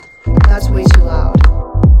That's way too loud.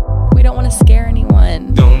 We don't want to scare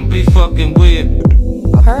anyone. Don't be fucking weird.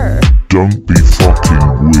 Her. Don't be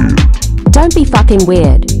fucking weird. Don't be fucking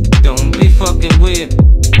weird. Don't be fucking weird.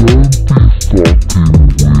 Don't be fucking weird.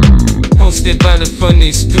 Hosted by the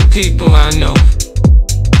funniest two people I know.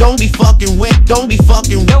 Don't be fucking weird. Don't be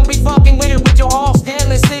fucking. Don't be fucking weird with your horse down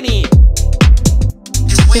the city.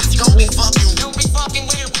 Don't be fucking. Don't be fucking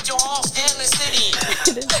weird with your horse down the city.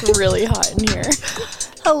 It is really hot in here.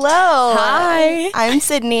 Hello. Hi. I'm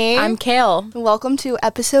Sydney. I'm Kale. Welcome to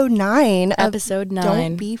episode 9. Episode 9.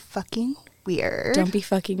 Don't be fucking weird. Don't be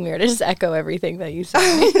fucking weird. I just echo everything that you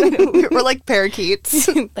said. We're like parakeets.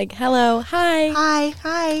 Like, hello, hi.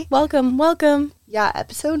 Hi. Welcome. Yeah,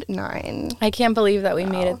 episode 9. I can't believe that we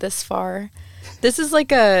made it this far. This is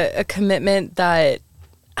like a commitment that,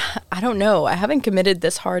 I don't know. I haven't committed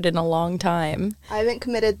this hard in a long time. I haven't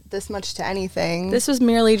committed this much to anything. This was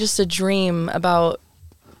merely just a dream about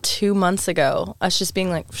 2 months ago. Us just being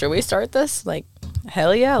like, should we start this? Like,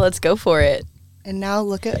 hell yeah, let's go for it. And now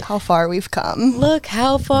look at how far we've come. Look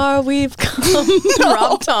how far we've come.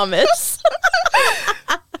 Rob Thomas.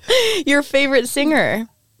 Your favorite singer.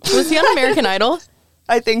 Was he on American Idol?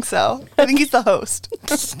 I think so. I think he's the host.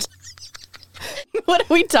 What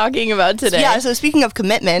are we talking about today? Yeah, so speaking of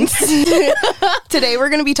commitments, today we're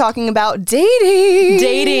going to be talking about dating.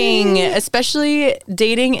 Dating, especially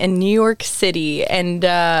dating in New York City and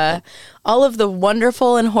all of the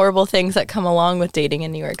wonderful and horrible things that come along with dating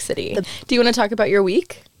in New York City. Do you want to talk about your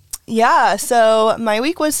week? Yeah, so my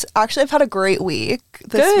week was, actually I've had a great week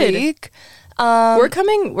this week. We're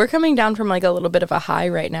coming down from like a little bit of a high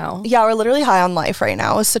right now. Yeah, we're literally high on life right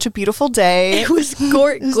now. It was such a beautiful day. It was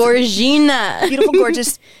Gorgina. Beautiful,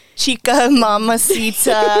 gorgeous chica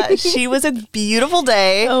mamacita. She was a beautiful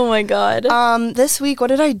day. Oh my God. This week, what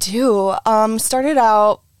did I do? Started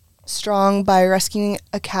out strong by rescuing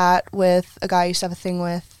a cat with a guy I used to have a thing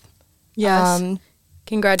with. Yes.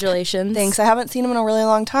 Congratulations. Thanks. I haven't seen him in a really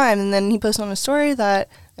long time. And then he posted on a story that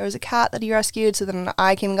there was a cat that he rescued. So then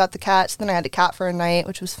I came and got the cat. So then I had a cat for a night,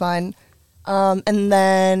 which was fun. And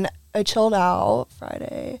then I chilled out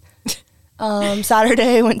Friday.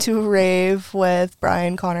 Saturday, went to a rave with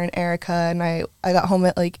Brian, Connor, and Erica. And I got home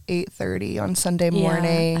at like 8:30 on Sunday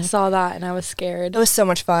morning. Yeah, I saw that and I was scared. It was so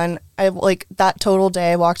much fun. I like that total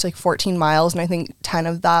day. I walked like 14 miles. And I think 10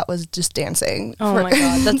 of that was just dancing. Oh my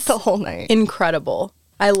God. That's the whole night. Incredible.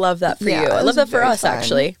 I love that for you. I love that for us, fun.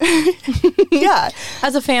 actually. Yeah.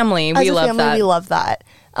 As a family, we love that. We love that.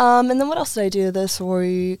 And then what else did I do this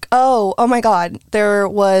week? Oh my God. There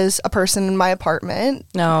was a person in my apartment.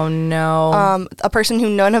 Oh, no. A person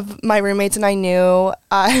who none of my roommates and I knew.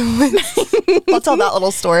 I'll tell that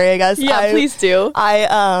little story, I guess. Yeah, please do.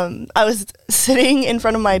 I was sitting in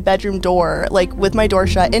front of my bedroom door, like with my door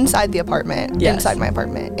shut inside the apartment. Yes. Inside my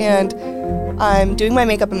apartment. And I'm doing my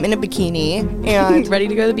makeup. I'm in a bikini. And ready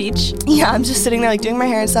to go to the beach? yeah, I'm just sitting there like doing my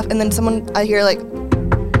hair and stuff. And then I hear like,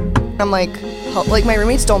 I'm like my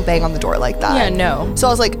roommates don't bang on the door like that. Yeah, no. So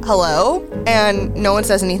I was like, hello? And no one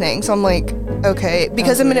says anything. So I'm like, okay.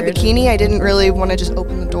 Because I'm in a bikini, I didn't really want to just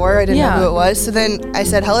open the door. I didn't know who it was. So then I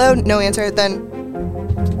said, hello, no answer.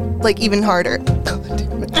 Then, like, even harder.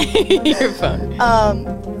 Your phone.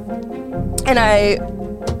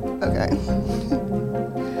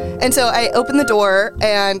 And so I open the door,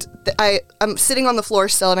 and I'm sitting on the floor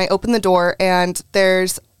still, and I open the door, and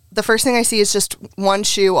the first thing I see is just one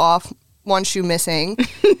shoe off, one shoe missing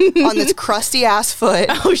on this crusty ass foot.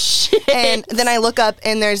 Oh shit. And then I look up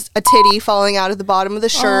and there's a titty falling out of the bottom of the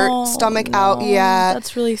shirt, stomach out. Yeah.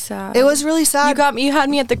 That's really sad. It was really sad. You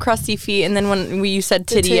had me at the crusty feet, and then when you said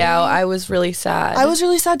titty out, I was really sad. I was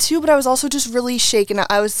really sad too, but I was also just really shaken.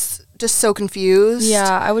 I was just so confused.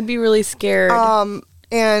 Yeah, I would be really scared.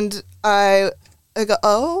 And I go,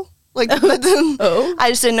 oh? Like, oh? I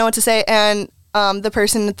just didn't know what to say. And the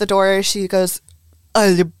person at the door, she goes,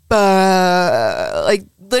 like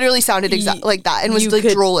literally sounded like that and was like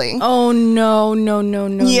drooling. Oh, no.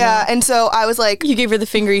 Yeah, and so I was like... You gave her the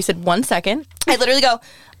finger, you said 1 second. I literally go,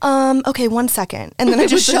 okay, 1 second. And then I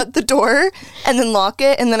just shut the door and then lock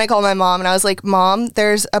it. And then I called my mom and I was like, Mom,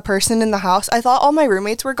 there's a person in the house. I thought all my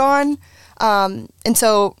roommates were gone. And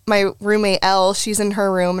so my roommate Elle, she's in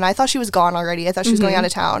her room, and I thought she was gone already. I thought she was going out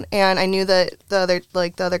of town, and I knew that the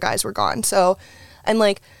other guys were gone. So I'm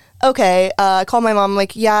like, okay, call my mom. I'm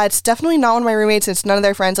like, yeah, it's definitely not one of my roommates. It's none of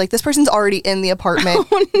their friends. Like, this person's already in the apartment,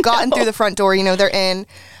 gotten through the front door. You know, they're in.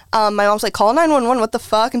 My mom's like, call 911. What the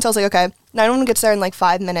fuck? And so I was like, okay. 911 gets there in like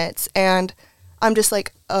 5 minutes, and I'm just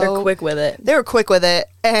like, oh. They're quick with it. They were quick with it.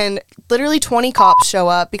 And literally 20 cops show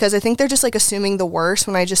up because I think they're just like assuming the worst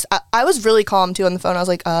when I was really calm too on the phone. I was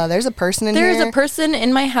like, there's a person in here. There's a person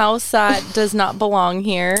in my house that does not belong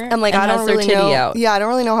here. I'm like, and I don't has their really titty know. out. Yeah, I don't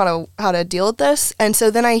really know how to deal with this. And so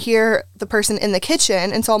then I hear the person in the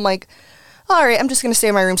kitchen. And so I'm like, all right, I'm just going to stay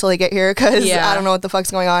in my room till they get here because I don't know what the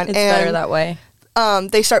fuck's going on. It's better that way.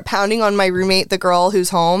 They start pounding on my roommate, the girl who's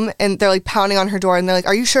home, and they're like pounding on her door, and they're like,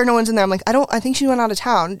 are you sure no one's in there? I'm like, I think she went out of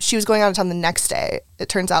town. She was going out of town the next day, it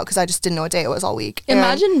turns out, because I just didn't know what day it was all week.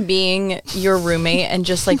 Imagine being your roommate and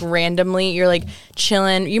just like randomly you're like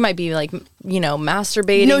chilling. You might be like,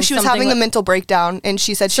 masturbating. No, she was having a mental breakdown, and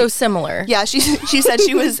she said so similar. Yeah, she said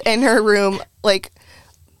she was in her room, like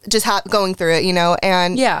just going through it,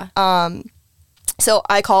 and so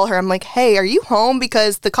I call her. I'm like, hey, are you home?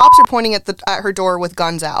 Because the cops are pointing at her door with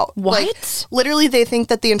guns out. What? Like, literally, they think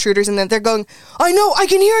that the intruder's in there. They're going, I know, I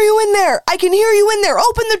can hear you in there. I can hear you in there.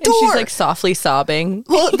 Open the door. And she's like softly sobbing.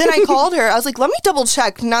 Well, then I called her. I was like, let me double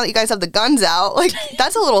check now that you guys have the guns out. Like,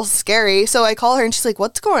 that's a little scary. So I call her and she's like,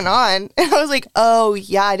 what's going on? And I was like, oh,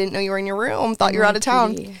 yeah, I didn't know you were in your room. Thought you were out of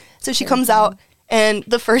town. So she comes out. And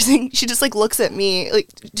the first thing, she just like looks at me, like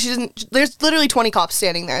she doesn't. There's literally 20 cops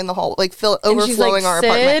standing there in the hall, like overflowing our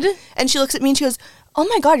apartment. And she looks at me and she goes, "Oh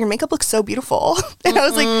my God, your makeup looks so beautiful." And I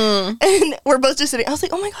was like, and we're both just sitting. I was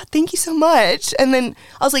like, "Oh my God, thank you so much." And then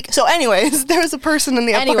I was like, so anyways, there was a person in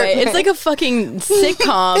the apartment. Anyway, it's like a fucking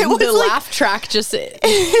sitcom. It was the like- laugh track just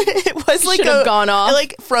it was like should have gone off. It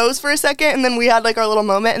like froze for a second, and then we had like our little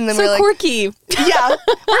moment, and then so we were like, quirky. yeah,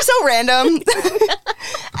 we're so random.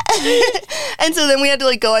 And so then we had to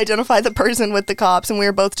like go identify the person with the cops, and we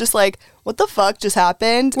were both just like, what the fuck just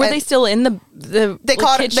happened? Were And they still in the they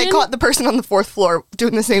kitchen? caught the person on the 4th floor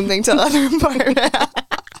doing the same thing to the other apartment.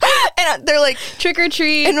 And they're like, trick or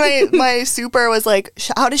treat. and my super was like,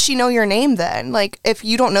 how does she know your name then? Like, if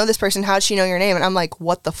you don't know this person, how does she know your name? And I'm like,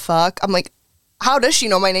 what the fuck? I'm like, how does she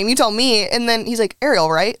know my name? You tell me. And then he's like,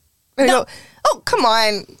 Ariel, right? And I go, oh, come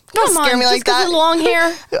on. Don't scare me like that. Just 'cause of long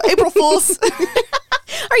hair. April Fools.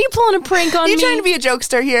 Are you pulling a prank on me? You're trying to be a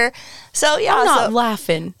jokester here. So, yeah. I'm not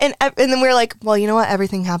laughing. And then we were like, well, you know what?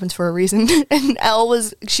 Everything happens for a reason. And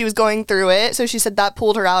she was going through it. So she said that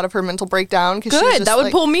pulled her out of her mental breakdown. Good. That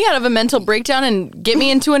would pull me out of a mental breakdown and get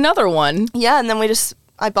me into another one. Yeah. And then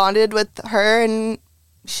I bonded with her and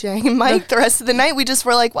Shay and Mike the rest of the night. We just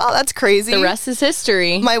were like, wow, that's crazy. The rest is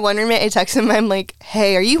history. My one roommate, I texted him. I'm like,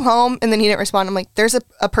 hey, are you home? And then he didn't respond. I'm like, there's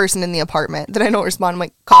a person in the apartment. Then I don't respond. I'm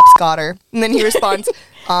like, cops got her. And then he responds,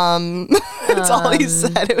 that's all he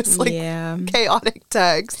said. It was like chaotic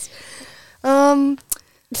text. So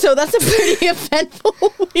that's a pretty eventful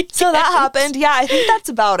weekend. So that happened. Yeah, I think that's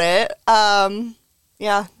about it.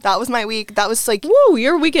 Yeah, that was my week. That was like, woo,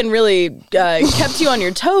 your weekend really kept you on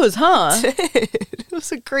your toes, huh? it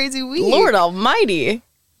was a crazy week. Lord almighty.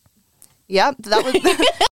 Yeah, that was...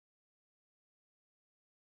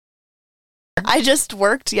 I just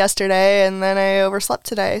worked yesterday and then I overslept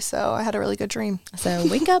today, so I had a really good dream. So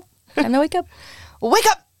wake up. Time to wake up. Wake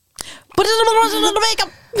up!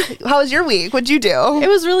 How was your week? What'd you do? It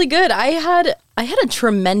was really good. I had a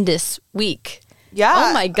tremendous week. Yeah.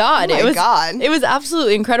 Oh my God. Oh my God. It was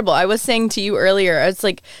absolutely incredible. I was saying to you earlier, it's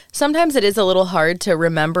like sometimes it is a little hard to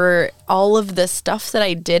remember all of the stuff that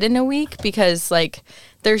I did in a week because like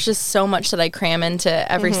there's just so much that I cram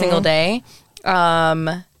into every single day.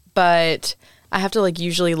 But I have to like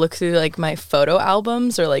usually look through like my photo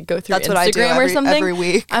albums or like go through That's Instagram what I do or something every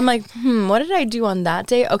week. I'm like, what did I do on that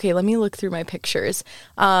day? Okay, let me look through my pictures.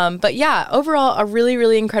 But yeah, overall a really,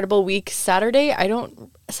 really incredible week. Saturday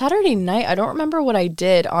night, I don't remember what I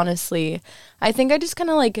did, honestly. I think I just kind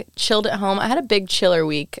of like chilled at home. I had a big chiller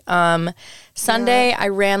week. Sunday, I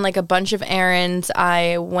ran like a bunch of errands.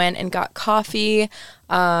 I went and got coffee.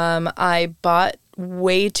 I bought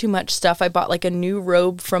way too much stuff. I bought like a new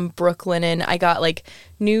robe from Brooklinen. I got like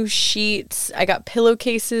new sheets. I got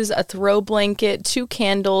pillowcases, a throw blanket, 2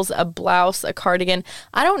 candles, a blouse, a cardigan.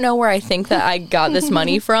 I don't know where I think that I got this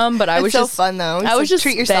money from, but I was so just fun though. I was just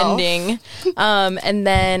treat spending. And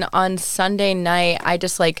then on Sunday night, I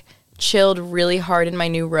just like chilled really hard in my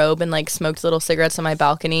new robe and like smoked little cigarettes on my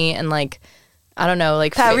balcony and like I don't know,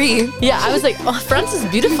 like Paris. Yeah, I was like, oh, France is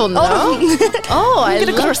beautiful now. I Get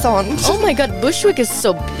a love. croissant. Oh my God, Bushwick is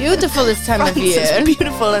so beautiful this time of year. It's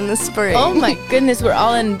beautiful in the spring. Oh my goodness, we're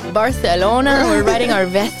all in Barcelona. We're riding our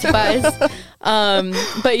Vespas.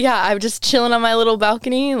 But yeah, I'm just chilling on my little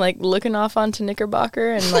balcony, like looking off onto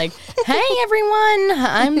Knickerbocker and like, hey everyone,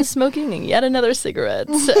 I'm smoking yet another cigarette.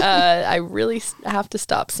 I really have to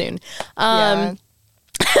stop soon. Yeah.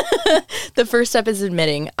 The first step is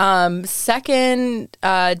admitting. Second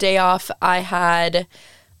day off, I had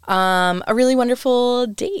a really wonderful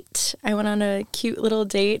date. I went on a cute little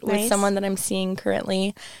date with someone that I'm seeing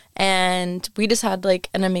currently, and we just had like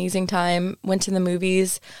an amazing time. Went to the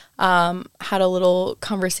movies, had a little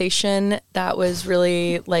conversation that was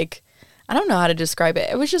really like, I don't know how to describe it.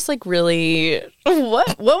 It was just like really,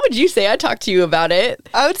 what would you say? I talked to you about it.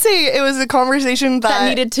 I would say it was a conversation that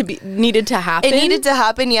needed to happen. It needed to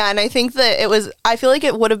happen, yeah. And I think that I feel like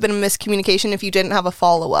it would have been a miscommunication if you didn't have a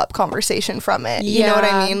follow-up conversation from it. You know what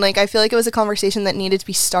I mean? Like, I feel like it was a conversation that needed to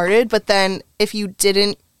be started, but then if you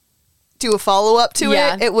didn't do a follow-up to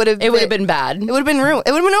it, it would have been bad. It would have been ruined.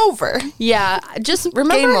 It would have been over. Yeah. Just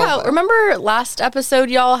remember last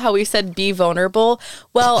episode, y'all, how we said be vulnerable?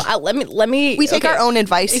 Well, let me we take our own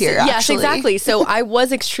advice here, Yes, actually. exactly. So I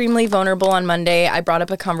was extremely vulnerable on Monday. I brought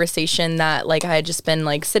up a conversation that like I had just been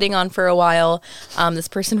like sitting on for a while. This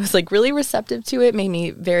person was like really receptive to it, made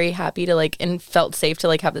me very happy to like, and felt safe to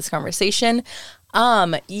like have this conversation.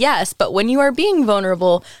 Yes, but when you are being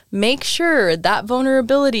vulnerable, make sure that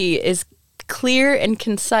vulnerability is clear and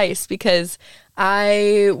concise, because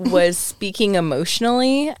I was speaking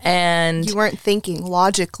emotionally and you weren't thinking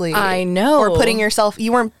logically. I know. Or you weren't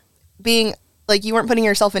putting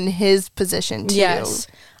yourself in his position too. Yes.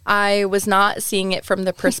 I was not seeing it from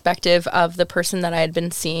the perspective of the person that I had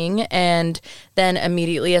been seeing. And then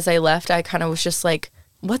immediately as I left, I kind of was just like,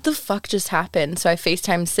 what the fuck just happened? So I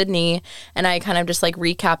FaceTimed Sydney and I kind of just like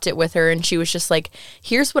recapped it with her, and she was just like,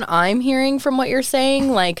 here's what I'm hearing from what you're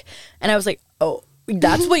saying. Like, and I was like, oh,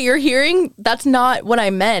 that's what you're hearing? That's not what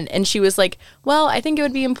I meant. And she was like, well, I think it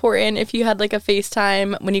would be important if you had like a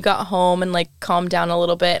FaceTime when you got home and like calmed down a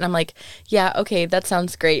little bit. And I'm like, yeah, okay, that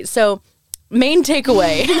sounds great. So main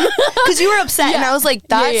takeaway. Because you were upset, and I was like,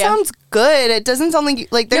 that sounds good. It doesn't sound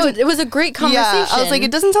like there's... No, it was a great conversation. Yeah, I was like,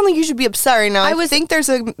 it doesn't sound like you should be upset right now. I think there's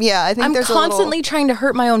I'm constantly trying to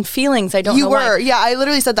hurt my own feelings. I don't know why. Yeah, I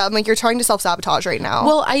literally said that. I'm like, you're trying to self-sabotage right now.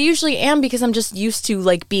 Well, I usually am, because I'm just used to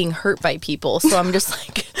like being hurt by people. So I'm just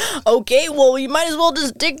like, okay, well, you might as well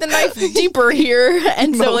just dig the knife deeper here.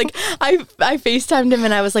 And so like I FaceTimed him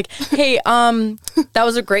and I was like, hey, that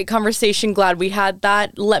was a great conversation. Glad we had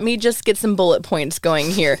that. Let me just get some bullet points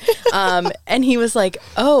going here. And he was like,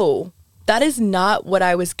 oh, that is not what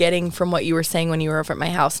I was getting from what you were saying when you were over at my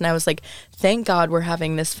house. And I was like, thank God we're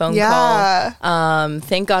having this phone call.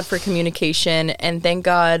 Thank God for communication, and thank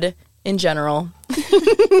God in general.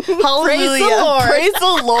 Hallelujah. Praise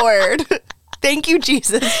the Lord. Thank you,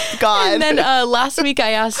 Jesus, God. And then last week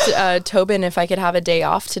I asked Tobin if I could have a day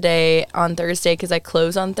off today on Thursday, because I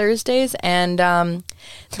close on Thursdays. And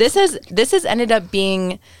this has ended up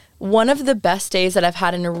being one of the best days that I've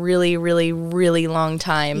had in a really, really, really long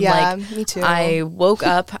time. Yeah, me too. I woke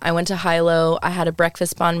up, I went to Hilo, I had a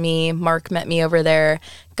breakfast on me, Mark met me over there,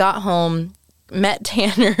 got home, met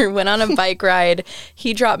Tanner, went on a bike ride,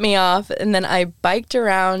 he dropped me off, and then I biked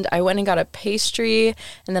around, I went and got a pastry,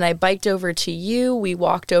 and then I biked over to you, I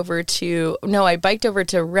biked over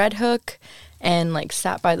to Red Hook, and like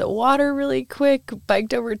sat by the water really quick,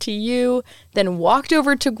 biked over to you, then walked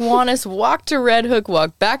over to Gowanus, walked to Red Hook,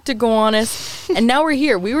 walked back to Gowanus, and now we're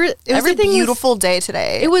here. It was a beautiful day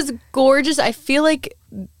today. It was gorgeous. I feel like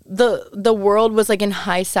the world was like in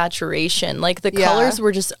high saturation. Like the colors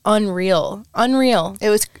were just unreal. It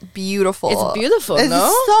was beautiful. It's beautiful, it's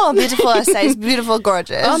no? so beautiful. It's beautiful,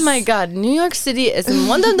 gorgeous. Oh my God, New York City is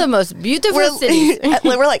one of the most beautiful cities.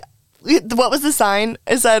 We're like, what was the sign?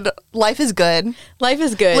 It said, life is good. Life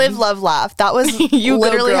is good. Live, love, laugh. That was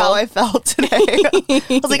literally how I felt today.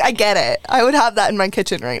 I was like, I get it. I would have that in my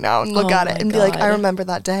kitchen right now and look at it and be like, I remember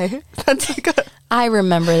that day. That's like I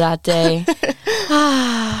remember that day.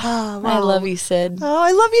 Wow. I love you, Sid. Oh,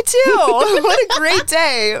 I love you too. What a great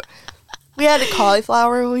day. We had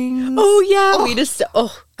cauliflower wings. Oh, yeah.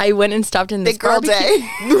 I went and stopped in this big girl barbecue.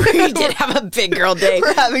 day. We did have a big girl day.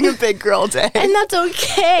 We're having a big girl day. And that's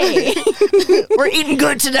okay. We're eating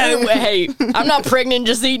good today. Hey, I'm not pregnant,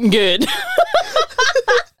 just eating good.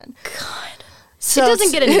 God. So it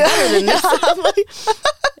doesn't get any better than this.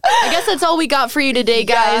 I guess that's all we got for you today,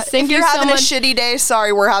 guys. Thank you so much. If you're having a shitty day,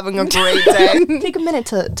 sorry, we're having a great day. Take a minute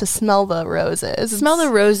to smell the roses. Smell the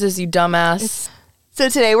roses, you dumbass. So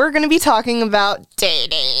today we're going to be talking about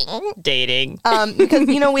dating. Because,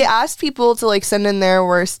 we asked people to like send in their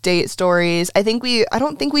worst date stories. I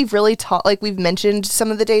don't think we've really we've mentioned some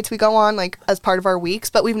of the dates we go on like as part of our weeks,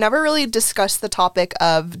 but we've never really discussed the topic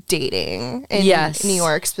of dating in New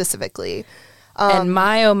York specifically. And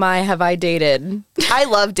my, oh my, have I dated. I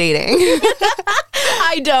love dating. I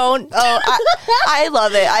I don't. Oh, I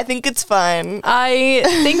love it. I think it's fun. I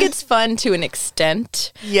think it's fun to an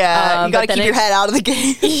extent. Yeah, you gotta but then keep your head out of the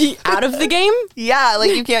game. out of the game. Yeah,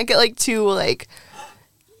 like you can't get like too like.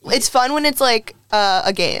 It's fun when it's like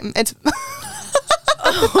a game. It's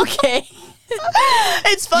Okay.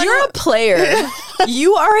 it's fun. You're a player.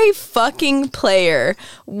 You are a fucking player.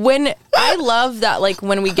 When I love that, like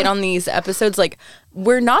when we get on these episodes, like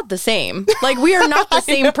we're not the same. Like we are not the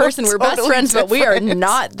same person. We're best totally friends, but we are different.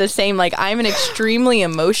 not the same. Like I'm an extremely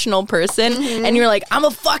emotional person, and you're like, I'm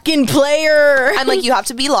a fucking player. I'm like, you have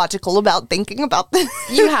to be logical about thinking about this.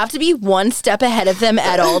 You have to be one step ahead of them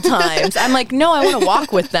at all times. I'm like, no, I want to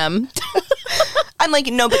walk with them. I'm like,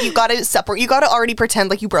 no, but you gotta separate. You gotta already pretend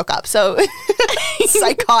like you broke up. So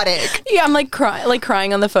psychotic. Yeah, I'm like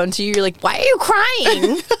crying on the phone to you. You're like, why are you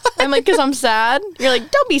crying? I'm like, because I'm sad. You're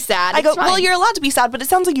like, don't be sad. I go, It's fine." well, you're allowed to be sad, but it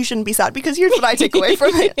sounds like you shouldn't be sad because here's what I take away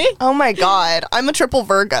from it. Oh my God. I'm a triple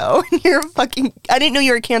Virgo. You're fucking, I didn't know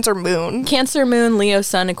you were a Cancer moon. Cancer moon, Leo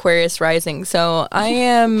sun, Aquarius rising. So I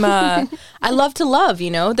am, I love to love,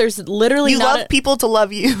 you know? There's literally You not love people to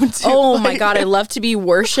love you too. Oh my God, I love to be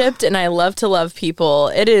worshipped and I love to love people.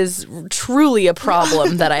 It is truly a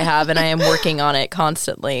problem that I have and I am working on it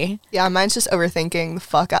constantly. Yeah, mine's just overthinking the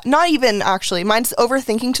fuck out. Not even actually. Mine's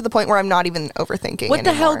overthinking to the point where I'm not even overthinking What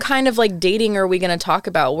the hell anymore. kind of like dating are we going to talk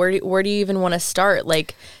about? Where do you even want to start?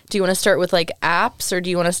 Like, do you want to start with like apps or do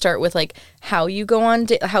you want to start with like how you go on,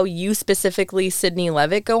 how you specifically, Sydney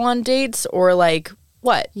Levitt, go on dates or like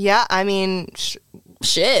what? Yeah, I mean,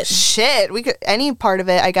 Shit. we could, any part of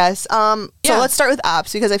it, I guess. So Yeah. let's start with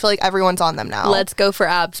apps because I feel like everyone's on them now. Let's go for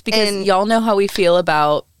apps because And- y'all know how we feel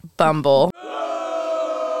about Bumble.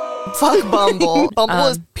 Fuck Bumble. Bumble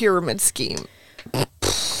is pyramid scheme.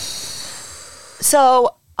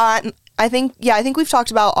 So, I think we've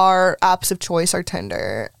talked about our apps of choice, our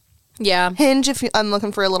Tinder. Yeah. Hinge, if I'm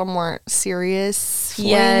looking for a little more serious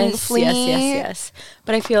Yes. flingy.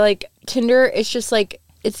 But I feel like Tinder, it's just like,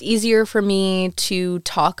 it's easier for me to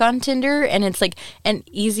talk on Tinder and it's like an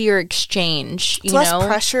easier exchange, It's less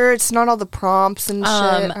pressure. It's not all the prompts and shit.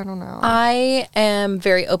 I don't know. I am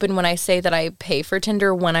very open when I say that I pay for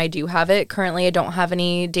Tinder when I do have it. Currently, I don't have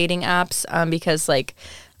any dating apps because like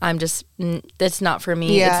I'm just, that's not for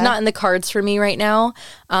me. Yeah. It's not in the cards for me right now.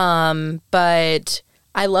 But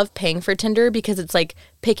I love paying for Tinder because it's like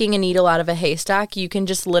picking a needle out of a haystack. You can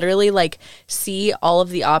just literally like see all of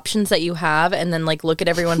the options that you have and then like look at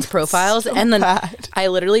everyone's profiles. And then bad. I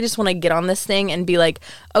literally just want to get on this thing and be like,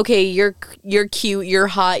 okay, you're cute, you're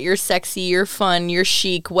hot, you're sexy, you're fun, you're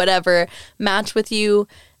chic, whatever. Match with you.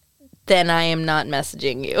 Then I am not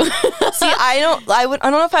messaging you. See, I don't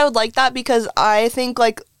know if I would like that because I think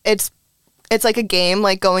like it's like a game,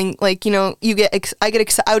 like going, like, you know, I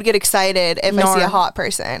would get excited if I see a hot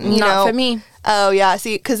person. You Not know? for me. Oh yeah,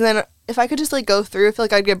 see, because then if I could just like go through, I feel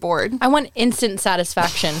like I'd get bored. I want instant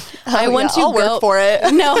satisfaction. I Oh, want yeah, to I'll work for it.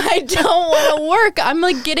 No, I don't want to work. I'm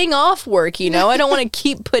like getting off work, you know? I don't want to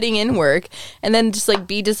keep putting in work and then just like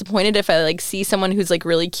be disappointed if I like see someone who's like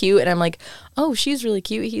really cute and I'm like, oh, she's really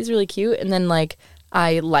cute, he's really cute. And then like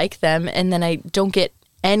I like them and then I don't get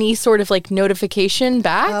any sort of like notification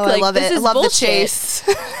back. Oh, like, I love this it. I is love bullshit. the chase.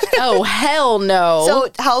 Oh, hell no.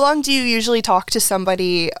 So how long do you usually talk to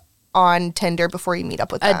somebody on Tinder before you meet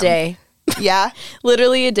up with them? A day. Yeah?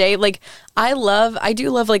 Literally a day. Like I do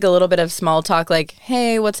love like a little bit of small talk, like,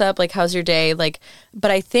 hey, what's up? Like, how's your day? Like,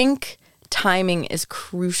 but I think timing is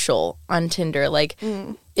crucial on Tinder. Like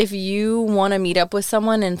if you want to meet up with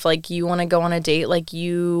someone and if like you want to go on a date, like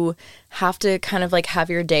you have to kind of like have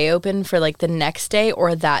your day open for like the next day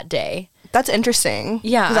or that day. That's interesting.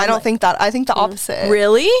 Yeah, Because I I'm don't like- think that. I think the opposite.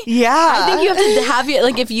 Really? Yeah. I think you have to have it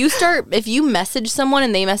like if you message someone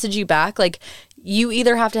and they message you back, like you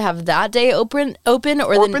either have to have that day open or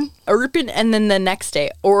then open and then the next day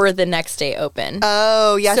or the next day open.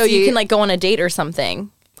 Oh, yeah. so you see. can like go on a date or something.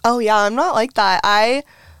 Oh yeah, I'm not like that. I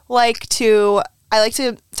like to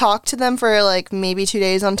talk to them for like maybe 2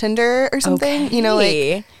 days on Tinder or something. Okay. You know,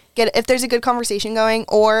 like get if there's a good conversation going,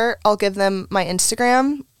 or I'll give them my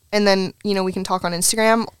Instagram and then, you know, we can talk on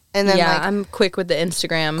Instagram and then yeah, like I'm quick with the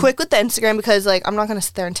Instagram. quick with the Instagram because like I'm not gonna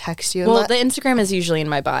sit there and text you. Well, the Instagram is usually in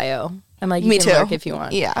my bio. I'm like, you Me can too. lurk if you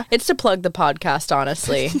want. Yeah. It's to plug the podcast,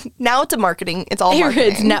 honestly. now it's a marketing. It's all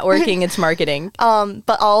marketing. It's networking, it's marketing.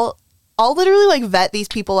 But I'll literally like vet these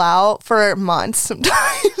people out for months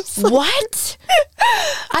sometimes. What?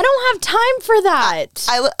 I don't have time for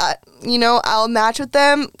that. You know, I'll match with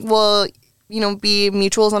them. We'll, you know, be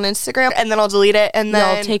mutuals on Instagram, and then I'll delete it, and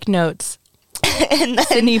then Y'all take notes. and then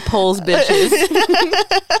Sydney polls bitches.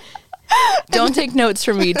 Don't take notes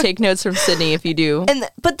from me. Take notes from Sydney if you do.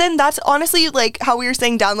 But then that's honestly like how we were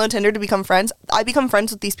saying download Tinder to become friends. I become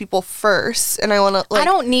friends with these people first, and I want to like. I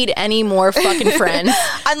don't need any more fucking friends.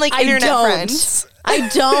 I'm like internet friends. I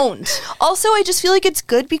don't. Also, I just feel like it's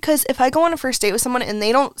good because if I go on a first date with someone and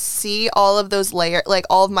they don't see all of those layers, like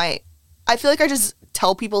all of my, I feel like I just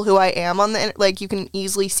tell people who I am on the, like you can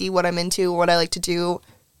easily see what I'm into, what I like to do,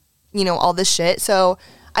 you know, all this shit. So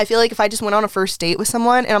I feel like if I just went on a first date with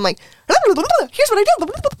someone and I'm like, here's what I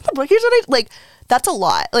do, here's what I, like, that's a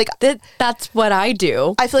lot. Like that's what I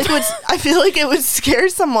do. I feel like it would scare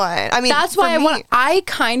someone. I mean, that's why I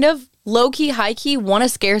kind of low-key, high-key want to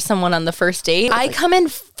scare someone on the first date. I come in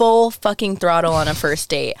full fucking throttle on a first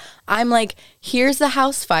date. I'm like, here's the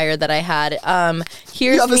house fire that I had.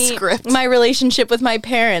 Here's my relationship with my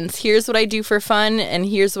parents. Here's what I do for fun, and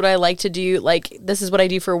here's what I like to do. Like, this is what I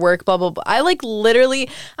do for work, blah, blah, blah. I like literally,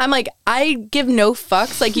 I'm like, I give no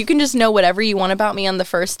fucks. Like, you can just know whatever you want about me on the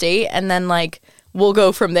first date, and then like, we'll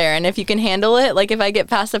go from there. And if you can handle it, like if I get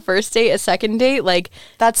past a first date, a second date, like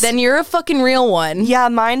then you're a fucking real one. Yeah,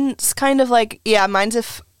 mine's kind of like,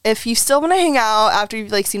 mine's if you still want to hang out after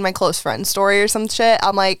you've like seen my close friend story or some shit,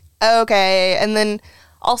 I'm like, okay. And then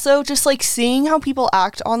also just like seeing how people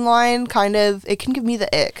act online, kind of, it can give me the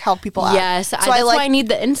ick how people act. Yes, so that's why I need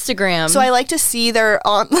the Instagram. So I like to see their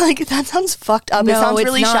like, that sounds fucked up. No, it sounds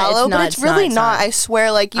really shallow, but it's really not. I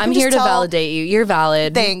swear, like I'm here to validate you. You're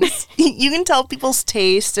valid. Thanks. You can tell people's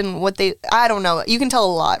taste and what they, I don't know. You can tell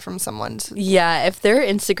a lot from someone's. Yeah, if their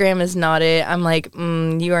Instagram is not it, I'm like,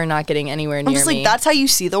 you are not getting anywhere near me. I'm just like, that's how you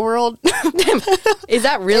see the world. Is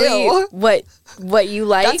that really what you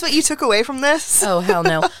like? That's what you took away from this? Oh, hell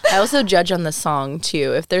no. I also judge on the song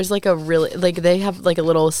too. If there's like a really, like they have like a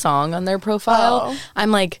little song on their profile,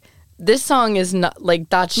 I'm like, this song is not like,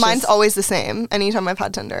 that's mine's always the same anytime I've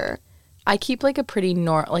had Tinder. I keep like a pretty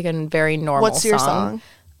like a very normal What's your song?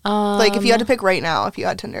 Like if you had to pick right now, if you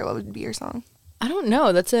had Tinder, what would be your song? I don't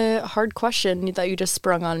know. That's a hard question that you just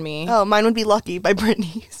sprung on me. Oh, mine would be Lucky by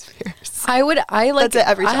Britney Spears. I like that's it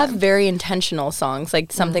every time. I have very intentional songs,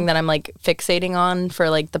 like something that I'm like fixating on for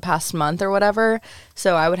like the past month or whatever.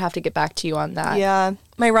 So I would have to get back to you on that. Yeah.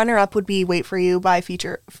 My runner-up would be Wait For You by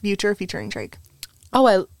Future featuring Drake. Oh,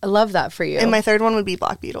 I love that for you. And my third one would be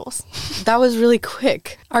Black Beatles. That was really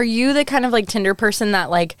quick. Are you the kind of like Tinder person that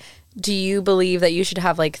like, do you believe that you should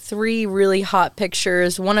have like 3 really hot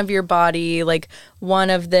pictures, one of your body, like one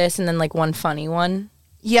of this, and then like one funny one?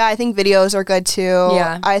 Yeah, I think videos are good too.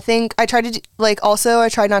 Yeah. I think I try to like, also I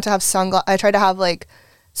try not to have I try to have like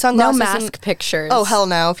sunglasses. No mask pictures. Oh hell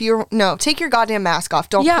no! Take your goddamn mask off.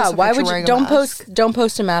 Don't. Yeah, post a why picture would you? wearing a Don't mask.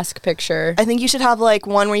 post a mask picture. I think you should have like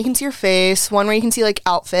one where you can see your face, one where you can see like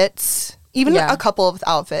outfits. Even a couple of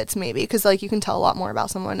outfits, maybe, because like you can tell a lot more about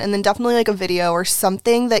someone. And then definitely like a video or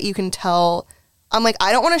something that you can tell. I'm like,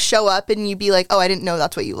 I don't want to show up and you be like, oh, I didn't know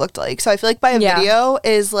that's what you looked like. So I feel like by a video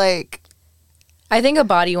is like. I think a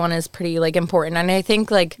body one is pretty like important, and I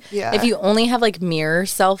think like if you only have like mirror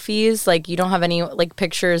selfies, like you don't have any like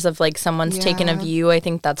pictures of like someone's taken of you, I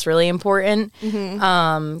think that's really important.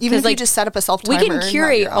 Mm-hmm. Even if like, you just set up a self timer, we can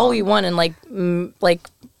curate all we want and like like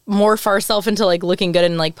morph ourselves into like looking good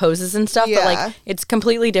in like poses and stuff, but like it's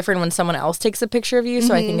completely different when someone else takes a picture of you.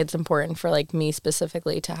 So I think it's important for like me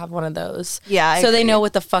specifically to have one of those. Yeah, so they know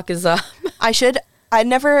what the fuck is up. I've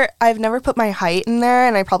never put my height in there,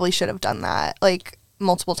 and I probably should have done that like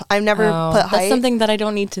multiple times. I've never put height. That's something that I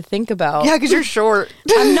don't need to think about. Yeah, because you're short.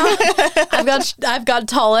 I'm not. I've got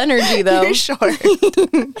tall energy though. You're short.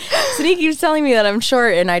 Sneak keeps telling me that I'm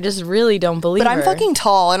short, and I just really don't believe. But I'm fucking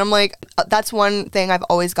tall, and I'm like, that's one thing I've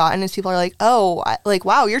always gotten is people are like, oh, like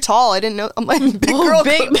wow, you're tall. I didn't know. I'm like, big girl.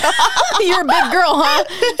 Big. You're a big girl, huh?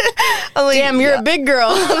 I'm like, damn, you're a big girl.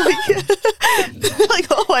 Like,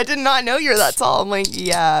 oh, I did not know you're that tall. I'm like,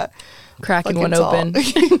 yeah. Cracking one open.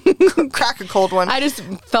 Crack a cold one. I just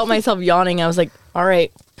felt myself yawning. I was like, all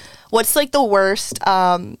right. What's like the worst?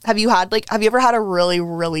 Have you ever had a really,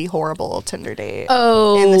 really horrible Tinder date?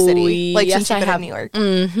 Oh, in the city, like yes, since you've been have. in New York.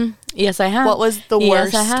 Mm-hmm. Yes, I have. What was the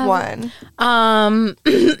worst one? Can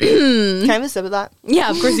I have a sip of that?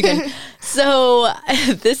 Yeah, of course you can. So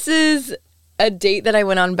this is a date that I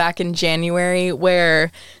went on back in January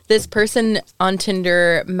where this person on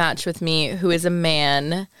Tinder matched with me who is a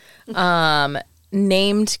man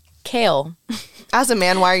named Kale. As a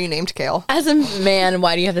man, why are you named Kale? As a man,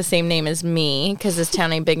 why do you have the same name as me? Because this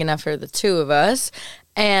town ain't big enough for the two of us.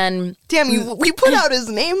 And damn, we put out his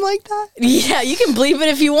name like that? Yeah, you can bleep it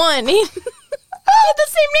if you want. He had the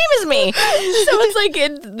same name as me. So it's like,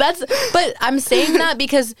 but I'm saying that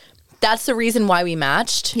because that's the reason why we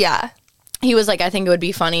matched. Yeah. he was like, I think it would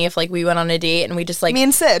be funny if like we went on a date and we just like Me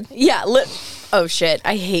and Sid. yeah. Oh shit!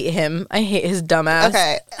 I hate him. I hate his dumb ass.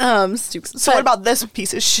 Okay. Stupid. So what about this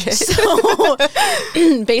piece of shit? So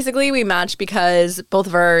basically, we matched because both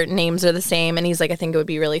of our names are the same, and he's like, I think it would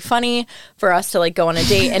be really funny for us to like go on a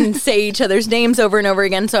date and say each other's names over and over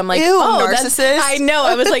again. So I'm like, Ew, narcissist. I know.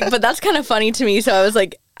 I was like, but that's kind of funny to me. So I was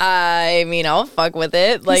like, I mean, I'll fuck with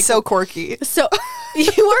it. Like, so quirky. So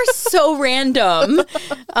you are so random.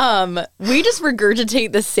 We just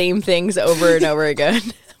regurgitate the same things over and over again.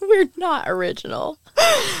 We're not original.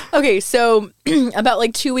 Okay, so about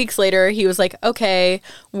like 2 weeks later, he was like, okay,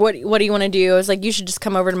 what do you want to do? I was like, you should just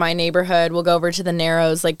come over to my neighborhood. We'll go over to the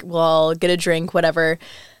Narrows. Like, we'll get a drink, whatever.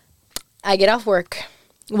 I get off work.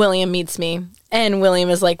 William meets me. And William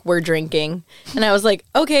is like, we're drinking. And I was like,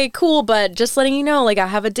 okay, cool. But just letting you know, like, I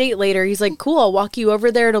have a date later. He's like, cool, I'll walk you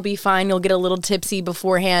over there. It'll be fine. You'll get a little tipsy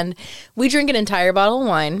beforehand. We drink an entire bottle of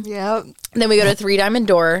wine. Yeah. Then we go to Three Diamond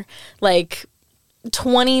Door. Like,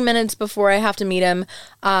 20 minutes before I have to meet him,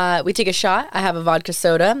 we take a shot. I have a vodka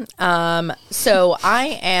soda. So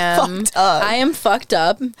I am fucked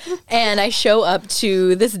up, and I show up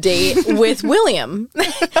to this date with William.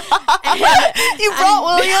 You brought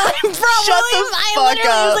William? Shut the fuck up. It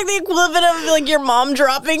was like the equivalent of like your mom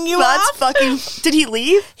dropping you That's off. fucking... Did he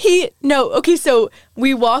leave? Okay, so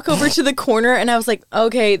we walk over to the corner, and I was like,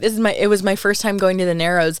 okay, it was my first time going to the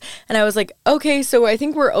Narrows, and I was like, okay, so I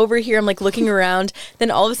think we're over here. I'm like looking around,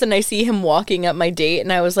 then all of a sudden I see him walking up my date,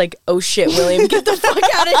 and I was like, oh shit, William, get the fuck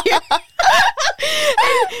out of here.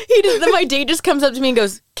 Then my date just comes up to me and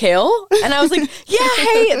goes, Kale? And I was like, yeah,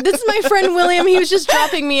 hey, this is my friend William. He was just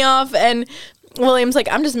dropping me off, and William's like,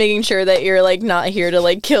 I'm just making sure that you're like not here to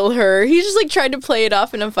like kill her. He just like tried to play it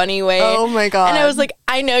off in a funny way. Oh my God. And I was like,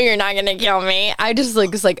 I know you're not gonna kill me. I just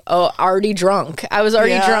like was like, oh, already drunk. I was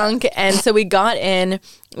already drunk. And so we got in,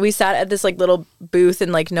 we sat at this like little booth,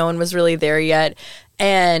 and like no one was really there yet.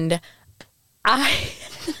 And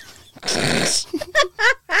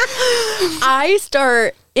I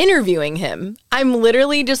start interviewing him. I'm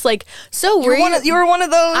literally just like, so you were one of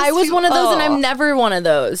those. I was one of those, and I'm never one of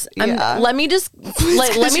those. Yeah. Let me just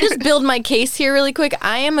build my case here really quick.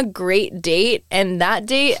 I am a great date, and that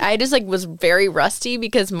date I just like was very rusty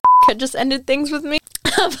because Mark had just ended things with me.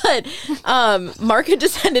 But Mark had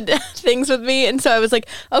just ended things with me, and so I was like,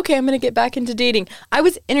 okay, I'm gonna get back into dating. I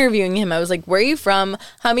was interviewing him. I was like, where are you from?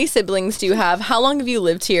 How many siblings do you have? How long have you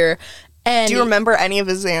lived here? And do you remember any of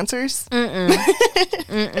his answers? I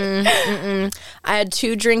had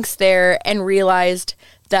 2 drinks there and realized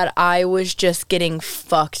that I was just getting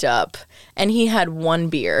fucked up, and he had 1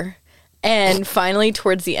 beer. And finally,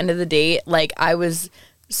 towards the end of the date, like I was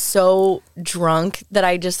so drunk that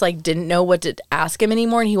I just like didn't know what to ask him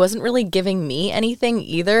anymore, and he wasn't really giving me anything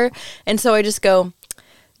either. And so I just go,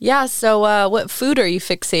 yeah, so what food are you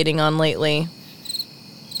fixating on lately?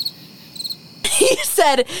 He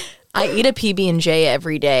said, I eat a PB&J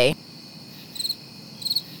every day.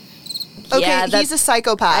 Okay, Yeah, he's a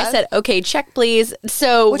psychopath. I said, okay, check please.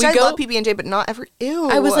 So Which we I go. love PB&J, but not every... Ew.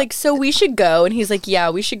 I was like, so we should go. And he's like, yeah,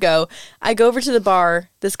 we should go. I go over to the bar.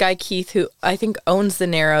 This guy, Keith, who I think owns the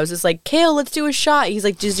Narrows, is like, Kale, let's do a shot. He's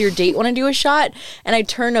like, does your date want to do a shot? And I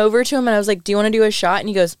turn over to him and I was like, do you want to do a shot? And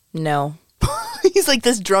he goes, no. He's like,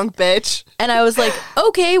 this drunk bitch. And I was like,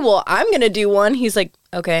 okay, well, I'm going to do one. He's like,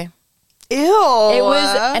 okay. Ew. It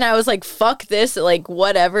was, and I was like, fuck this, like,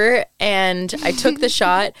 whatever. And I took the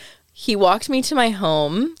shot. He walked me to my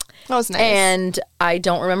home. That was nice. And I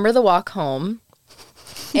don't remember the walk home.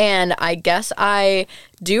 And I guess I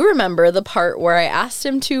do remember the part where I asked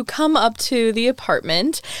him to come up to the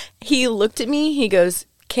apartment. He looked at me. He goes,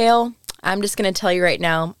 Kale, I'm just going to tell you right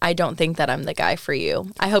now, I don't think that I'm the guy for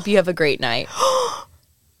you. I hope you have a great night.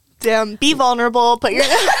 Damn, be vulnerable. Put your...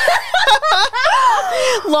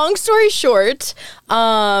 Long story short,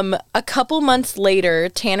 a couple months later,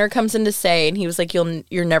 Tanner comes in to say, and he was like,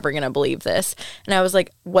 you're never going to believe this. And I was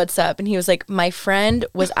like, what's up? And he was like, my friend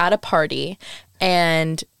was at a party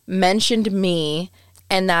and mentioned me,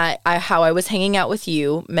 and that how I was hanging out with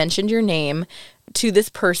you, mentioned your name to this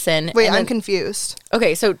person. Wait, and I'm confused.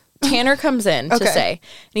 Okay, so Tanner comes in to Okay. say,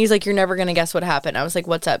 and he's like, you're never going to guess what happened. I was like,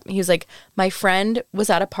 what's up? He was like, my friend was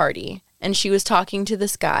at a party, and she was talking to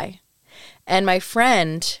this guy. And my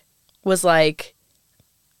friend was like,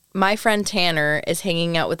 my friend Tanner is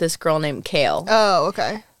hanging out with this girl named Kale. Oh,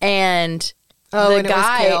 okay. And Oh, and it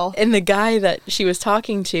was Kale. the guy that she was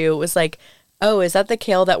talking to was like, oh, is that the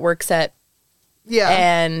Kale that works at... Yeah.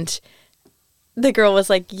 And the girl was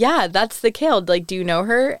like, yeah, that's the Kale. Like, do you know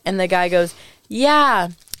her? And the guy goes, yeah,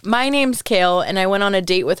 my name's Kale, and I went on a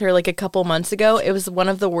date with her like a couple months ago. It was one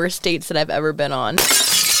of the worst dates that I've ever been on.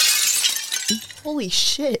 Holy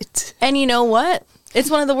shit. And you know what? It's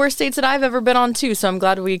one of the worst dates that I've ever been on too, so I'm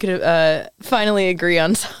glad we could finally agree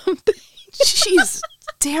on something. Jeez.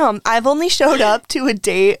 Damn. I've only showed up to a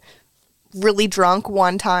date really drunk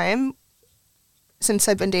one time since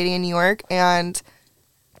I've been dating in New York, and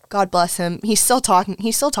God bless him. He still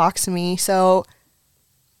talks to me, so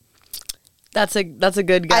That's a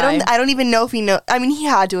good guy. I don't even know if he I mean, he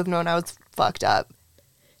had to have known I was fucked up.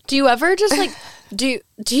 Do you ever just like do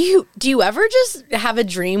you ever just have a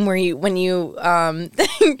dream where when you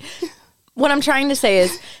what I'm trying to say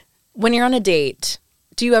is when you're on a date,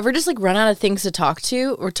 do you ever just like run out of things to talk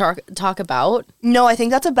to or talk about? No, I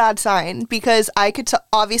think that's a bad sign because I could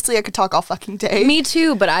obviously I could talk all fucking day. Me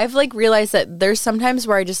too, but I've like realized that there's sometimes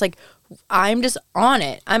where I just like I'm just on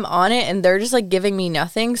it. I'm on it and they're just like giving me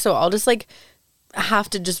nothing, so I'll just like have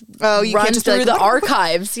to just you run can't just be through like, the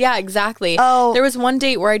archives. Yeah, exactly. Oh. There was one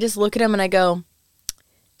date where I just look at him and I go,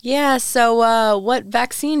 yeah, so what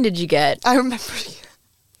vaccine did you get? I remember.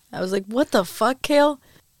 I was like, what the fuck, Kale?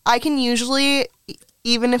 I can usually,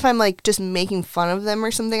 even if I'm like just making fun of them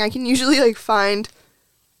or something, I can usually like find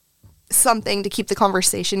something to keep the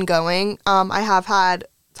conversation going. I have had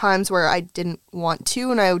times where I didn't want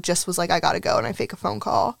to and I just was like, I gotta go, and I fake a phone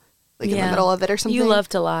call like in the middle of it or something. You love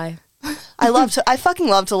to lie. I fucking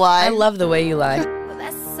love to lie. I love the way you lie. Well,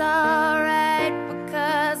 that's alright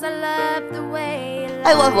because I love the way you lie.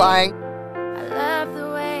 I love lying, I love the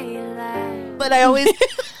way you lie. but I always.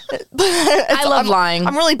 I love lying.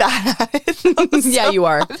 I'm really bad at it. Yeah, you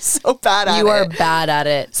are. I'm so bad at it. You are bad at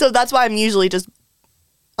it. So that's why I'm usually just,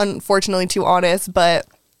 unfortunately, too honest. But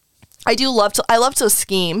I love to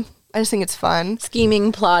scheme. I just think it's fun.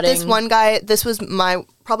 Scheming, plotting. This one guy, this was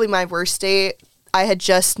probably my worst date. I had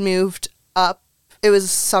just moved up. It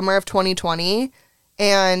was summer of 2020,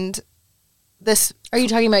 and this. Are you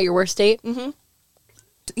talking about your worst date? Mm-hmm.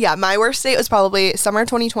 Yeah, my worst date was probably summer of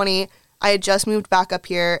 2020. I had just moved back up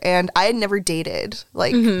here, and I had never dated,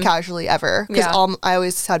 like, casually ever. Because I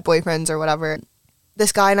always had boyfriends or whatever.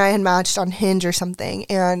 This guy and I had matched on Hinge or something,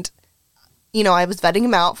 and, you know, I was vetting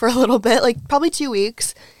him out for a little bit, like, probably 2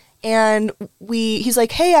 weeks. And he's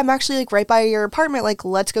like, hey, I'm actually, like, right by your apartment. Like,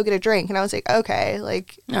 let's go get a drink. And I was like, okay,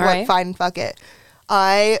 like, right. Fine, fuck it.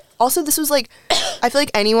 This was, like, I feel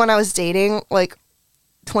like anyone I was dating, like,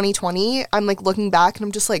 2020, I'm, like, looking back, and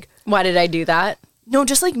I'm just like, why did I do that? No,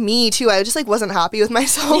 just like me too. I just like wasn't happy with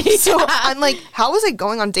myself. Yeah. So I'm like, how was I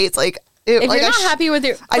going on dates? Like, if you're not happy with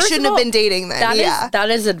your, I shouldn't have been dating then. That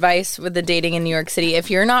is advice with the dating in New York City. If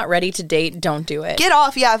you're not ready to date, don't do it. Get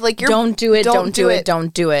off. Yeah, like don't do it. Don't do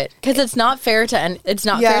it. Because it's not fair to fair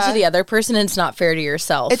to the other person, and it's not fair to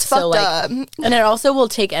yourself. It's fucked up, and it also will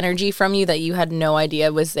take energy from you that you had no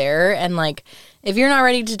idea was there. And like, if you're not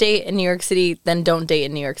ready to date in New York City, then don't date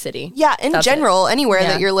in New York City. Yeah, in general, anywhere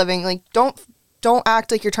that you're living, like don't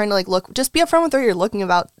act like you're trying to like look. Just be upfront with what you're looking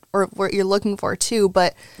about or what you're looking for too.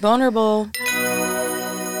 But vulnerable.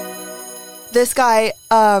 This guy,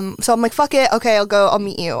 so I'm like, fuck it, okay, I'll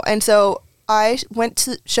meet you. And so I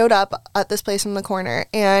showed up at this place in the corner,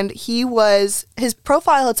 and his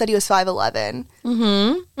profile had said he was 5'11".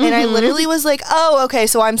 And I literally was like, oh, okay,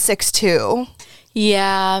 so I'm 6'2".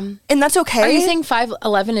 Yeah. And that's okay. Are you saying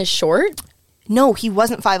 5'11" is short? No, he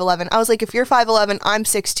wasn't 5'11". I was like, if you're 5'11", I'm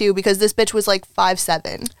 6'2", because this bitch was like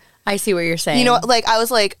 5'7". I see what you're saying. You know, like I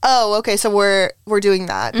was like, oh, okay, so we're doing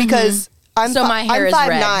that because I'm my hair is 5'9".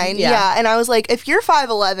 red. Yeah, and I was like, if you're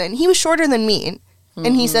 5'11", he was shorter than me,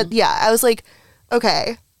 and he said, yeah. I was like,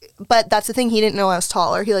 okay, but that's the thing. He didn't know I was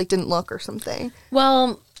taller. He like didn't look or something.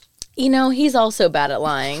 Well, you know, he's also bad at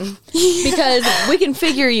lying because we can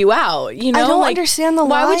figure you out. You know, I don't like, understand the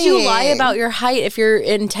why lying. would you lie about your height if you're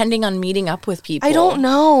intending on meeting up with people? I don't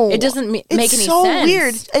know. It doesn't make any sense. It's so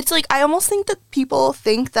weird. It's like I almost think that people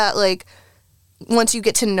think that like once you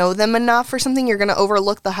get to know them enough or something, you're gonna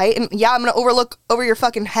overlook the height. And yeah, I'm gonna overlook over your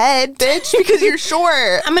fucking head, bitch, because you're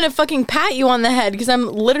short. I'm gonna fucking pat you on the head because I'm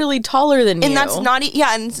literally taller than you. And that's not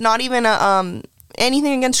and it's not even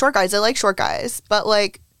anything against short guys. I like short guys, but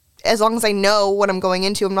like, as long as I know what I'm going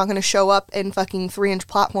into, I'm not going to show up in fucking 3-inch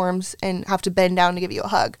platforms and have to bend down to give you a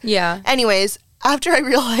hug. Yeah. Anyways, after I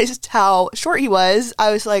realized how short he was,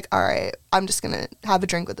 I was like, all right, I'm just going to have a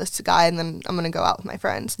drink with this guy, and then I'm going to go out with my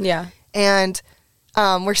friends. Yeah. And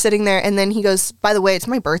we're sitting there, and then he goes, by the way, it's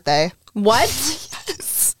my birthday. What?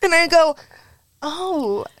 Yes. And I go,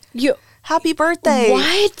 oh, happy birthday.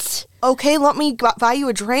 What? Okay, let me buy you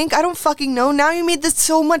a drink. I don't fucking know. Now you made this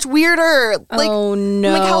so much weirder. Like, oh,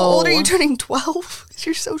 no. Like, how old are you turning? 12?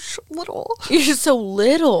 You're so little. You're so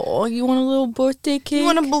little. You want a little birthday cake? You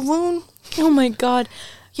want a balloon? Oh, my God.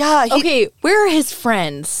 Yeah. Okay, where are his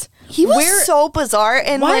friends? He was so bizarre.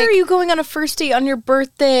 And why like, are you going on a first date on your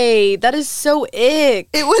birthday? That is so ick.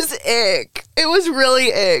 It was ick. It was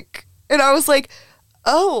really ick. And I was like,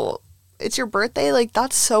 oh, it's your birthday? Like,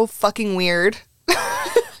 that's so fucking weird.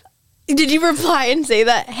 Did you reply and say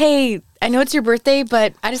that? Hey, I know it's your birthday,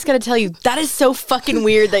 but I just got to tell you, that is so fucking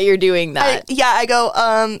weird that you're doing that. I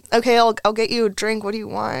go, okay, I'll get you a drink. What do you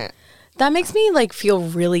want? That makes me like feel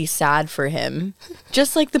really sad for him.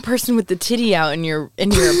 Just like the person with the titty out in your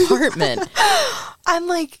apartment. I'm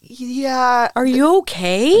like, yeah. Are you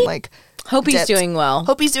okay? I'm like, hope he's dipped. doing well.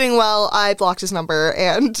 Hope he's doing well. I blocked his number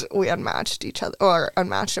and we unmatched each other, or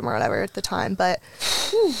unmatched him or whatever at the time. But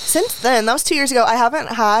since then, that was 2 years ago, I haven't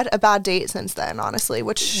had a bad date since then, honestly,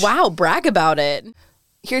 which... Wow, brag about it.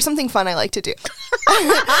 Here's something fun I like to do.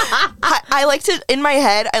 I like to, in my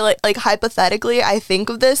head, I like hypothetically, I think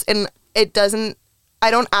of this and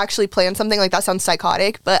I don't actually plan something like that. Sounds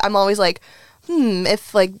psychotic, but I'm always like,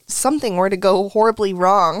 if like something were to go horribly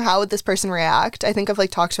wrong, how would this person react? I think I've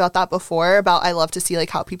like talked about that before, about I love to see like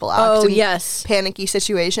how people act in panicky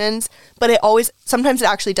situations, but sometimes it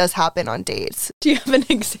actually does happen on dates. Do you have an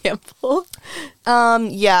example?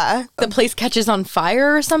 Yeah. The place catches on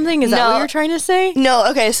fire or something? Is that what you're trying to say? No,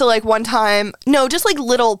 okay, so like one time, no, just like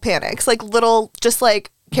little panics, like little, just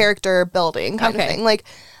like character building kind of thing. Like,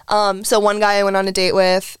 so one guy I went on a date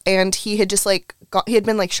with, and he had just like, he had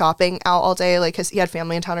been like shopping out all day, like, cause he had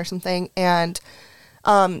family in town or something. And,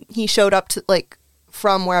 he showed up to like,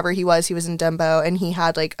 from wherever he was in Dembo, and he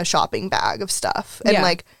had like a shopping bag of stuff. And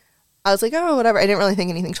like, I was like, oh, whatever. I didn't really think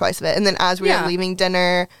anything twice of it. And then as we were leaving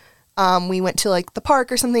dinner, we went to like the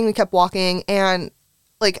park or something. We kept walking, and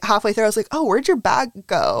like halfway through I was like, oh, where'd your bag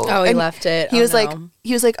go? Oh, he left it. He was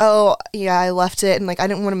like, oh yeah, I left it. And like, I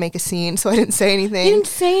didn't want to make a scene, so I didn't say anything. You didn't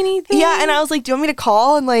say anything? Yeah. And I was like, do you want me to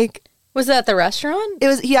call? And like, was it at the restaurant? It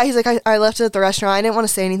was, yeah, he's like, I left it at the restaurant. I didn't want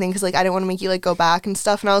to say anything because like, I didn't want to make you like go back and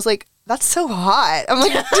stuff. And I was like, that's so hot. I'm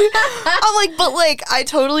like, but like, I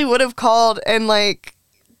totally would have called. And like,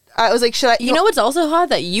 I was like, should I? You know what's also hot?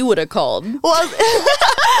 That you would have called. Well,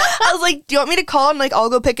 I was like, do you want me to call and like I'll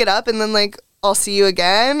go pick it up and then like I'll see you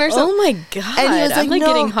again or something? Oh my god! And he was I'm like no.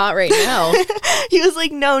 getting hot right now. He was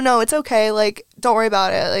like, no, it's okay. Like, don't worry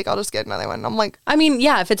about it. Like, I'll just get another one. I'm like, I mean,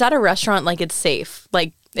 yeah, if it's at a restaurant, like it's safe.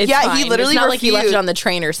 Like, it's fine. He literally it's not refused. like he left it on the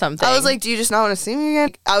train or something. I was like, do you just not want to see me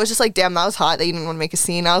again? I was just like, damn, that was hot that you didn't want to make a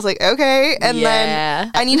scene. I was like, okay. And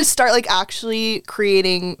then I need to start like actually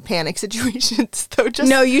creating panic situations though.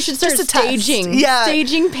 No, you should start staging. Yeah.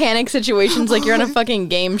 Staging panic situations like you're on a fucking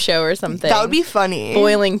game show or something. That would be funny.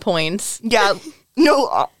 Boiling points. Yeah.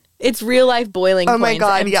 No. It's real life boiling points. Oh my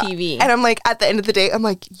god, MTV. Yeah. And I'm like, at the end of the day, I'm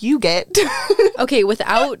like, you get. Okay,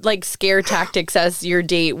 without like scare tactics as your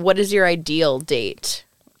date, what is your ideal date?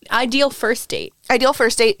 Ideal first date. Ideal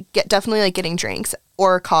first date, definitely like getting drinks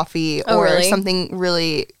or coffee or something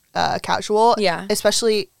really casual. Yeah.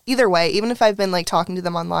 Especially either way, even if I've been like talking to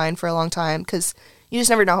them online for a long time, because you just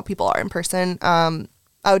never know how people are in person. I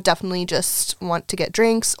would definitely just want to get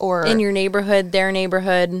drinks or in your neighborhood, their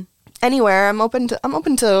neighborhood. Anywhere. I'm open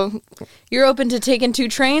to. You're open to taking 2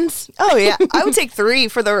 trains? Oh yeah, I would take 3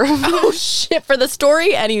 for the. Oh shit! For the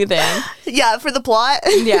story, anything. Yeah, for the plot.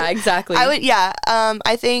 Yeah, exactly. I would. Yeah.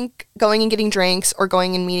 I think going and getting drinks or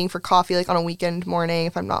going and meeting for coffee, like on a weekend morning,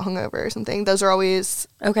 if I'm not hungover or something. Those are always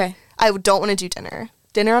okay. I don't want to do dinner.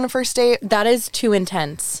 Dinner on a first date. That is too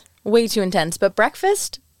intense. Way too intense. But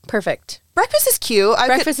breakfast, perfect. Breakfast is cute.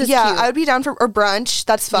 Breakfast is cute. Yeah, I would be down for or brunch.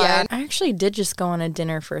 That's fine. Yeah, I actually did just go on a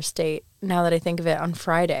dinner first date. Now that I think of it, on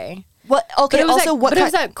Friday. What? Okay. Also, it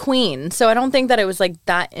was at Queen, so I don't think that it was like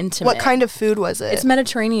that intimate. What kind of food was it? It's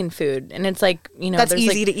Mediterranean food, and it's like that's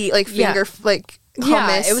easy to eat, like finger, like hummus.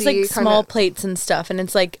 Yeah, it was like small plates and stuff, and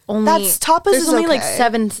it's like only tapas. There's only okay. like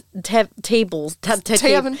 7 tables.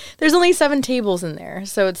 There's only 7 tables in there,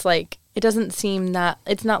 so it's like. It doesn't seem that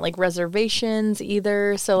it's not like reservations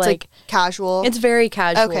either. So it's like casual. It's very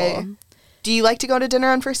casual. Okay. Do you like to go to dinner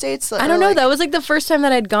on first dates? I don't know. That was like the first time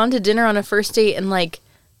that I'd gone to dinner on a first date in like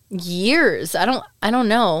years. I don't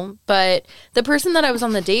know. But the person that I was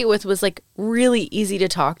on the date with was like really easy to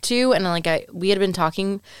talk to, and like we had been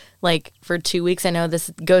talking like for 2 weeks. I know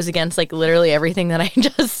this goes against like literally everything that I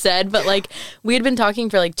just said, but like we had been talking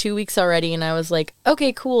for like 2 weeks already, and I was like,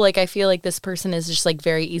 okay, cool. Like I feel like this person is just like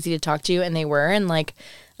very easy to talk to, and they were, and like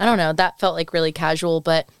I don't know, that felt like really casual.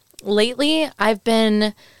 But lately I've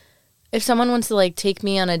been, if someone wants to like take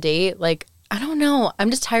me on a date, like I don't know.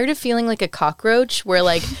 I'm just tired of feeling like a cockroach where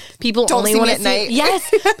like people only want to see.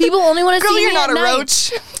 Yes, people only want to see me. Girl, you're not at a night.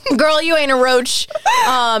 roach. Girl, you ain't a roach.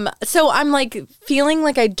 So I'm like feeling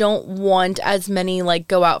like I don't want as many like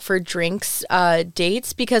go out for drinks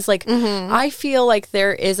dates because like I feel like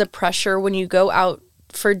there is a pressure when you go out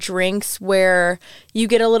for drinks where you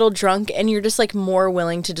get a little drunk and you're just like more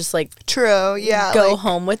willing to just like True, yeah. go like,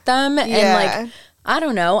 home with them and yeah. like I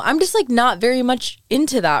don't know. I'm just like not very much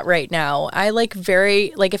into that right now. I like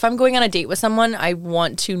very like if I'm going on a date with someone, I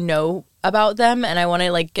want to know about them and I want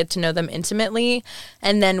to like get to know them intimately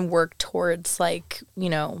and then work towards like, you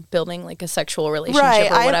know, building like a sexual relationship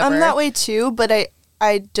right. or whatever. I'm that way too, but I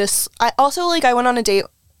also like I went on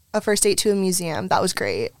a first date to a museum. That was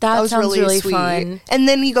great. That was sounds really sweet. fun. And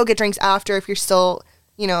then you go get drinks after if you're still,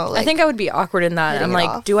 you know, like, I think I would be awkward in that. hitting I'm it like,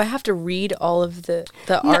 off. do I have to read all of the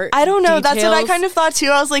art? I don't know. That's what I details? kind of thought too.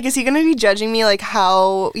 I was like, is he going to be judging me like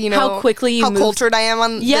how, you know, How quickly you how move- cultured I am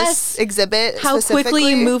on Yes. this exhibit? How quickly you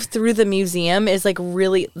specifically? move through the museum is like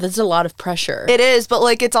really, there's a lot of pressure. It is, but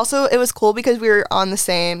like it was cool because we were on the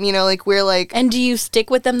same, you know, like we're like And do you stick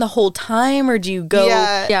with them the whole time or do you go?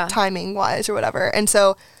 yeah, timing wise or whatever. And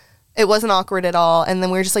so it wasn't awkward at all. And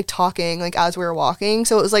then we were just like talking like as we were walking.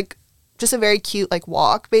 So it was like just a very cute like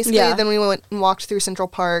walk basically. Yeah. Then we went and walked through Central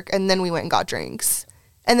Park and then we went and got drinks.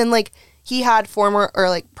 And then like he had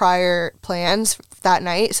prior plans that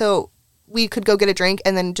night. So we could go get a drink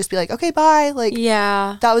and then just be like, okay, bye. Like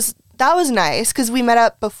Yeah. that was nice because we met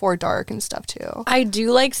up before dark and stuff too. I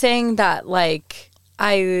do like saying that like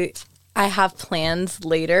I have plans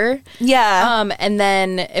later. Yeah. And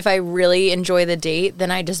then if I really enjoy the date,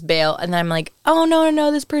 then I just bail and then I'm like, oh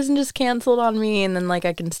no, this person just canceled on me and then like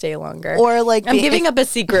I can stay longer. Or like I'm giving up a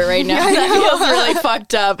secret right now. I That know. feels really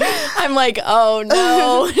fucked up. I'm like, oh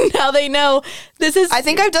no, now they know. I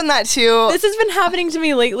think I've done that too. This has been happening to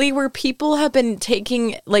me lately where people have been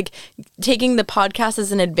taking the podcast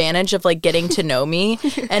as an advantage of like getting to know me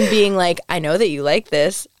and being like, I know that you like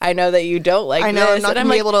this. I know that you don't like this. I know, I'm not and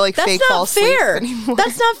gonna be able to, like, that's fake not false sleep fair. anymore.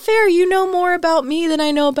 That's not fair. You know more about me than I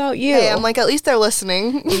know about you. Hey, I'm like, at least they're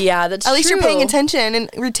listening. yeah, that's At least true. you're paying attention and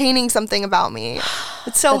retaining something about me.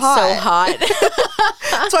 It's so That's hot. so hot.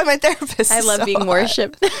 That's why my therapist I is love so being hot.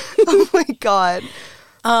 worshipped. Oh my God.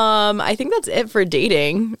 I think that's it for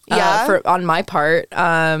dating. Yeah? On my part.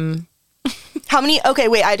 How many, okay,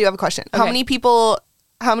 wait, I do have a question. How Okay. many people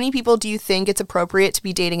do you think it's appropriate to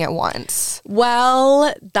be dating at once?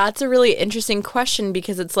 Well, that's a really interesting question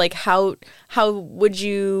because it's like what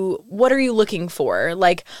are you looking for?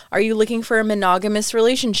 Like, are you looking for a monogamous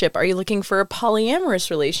relationship? Are you looking for a polyamorous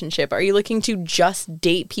relationship? Are you looking to just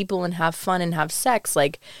date people and have fun and have sex?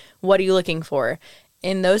 Like, what are you looking for?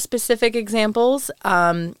 In those specific examples,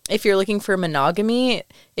 if you're looking for monogamy,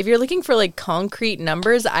 if you're looking for like concrete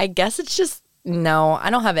numbers, I guess it's just no,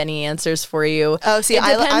 I don't have any answers for you. Oh, see, It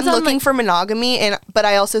I'm depends on, looking like- for monogamy, but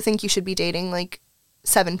I also think you should be dating like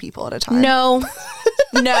 7 people at a time. No,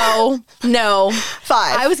 no.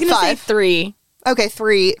 5. I was going to say 5. 3. Okay,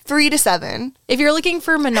 3 to 7. If you're looking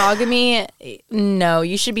for monogamy, no,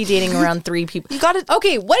 you should be dating around 3 people. You gotta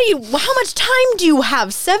Okay, how much time do you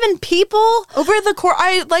have? 7 people? over the course.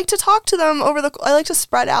 I like to talk to them I like to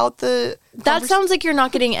spread out the. That sounds like you're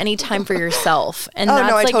not getting any time for yourself. And Oh that's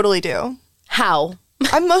no, I like, totally do. how?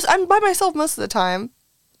 I'm by myself most of the time.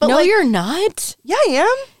 But No, like, you're not. yeah, I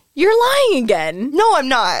am. You're lying again. No, I'm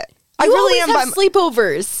not. I You really always am. have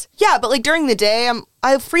sleepovers. Yeah, but like during the day,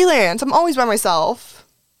 I freelance. I'm always by myself.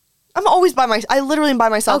 I literally am by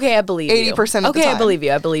myself. Okay, I believe you. 80% of the Okay, time. I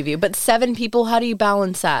believe you. But 7 people, how do you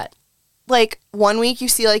balance that? Like one week you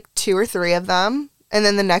see like 2 or 3 of them, and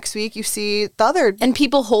then the next week you see the other. And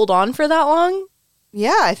people hold on for that long?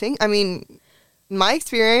 Yeah, I mean, my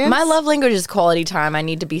experience. My love language is quality time. I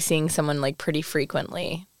need to be seeing someone like pretty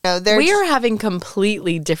frequently. No, they're We are having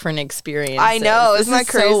completely different experiences. I know, This isn't that is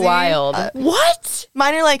so crazy? wild. What?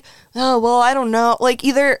 Mine are like, oh, well, I don't know. Like,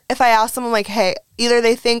 either if I ask them, I'm like, hey, either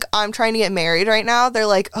they think I'm trying to get married right now, they're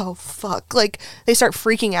like, oh, fuck. Like, they start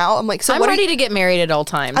freaking out. I'm like, so I'm what ready to get married at all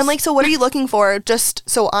times. I'm like, so what are you looking for? Just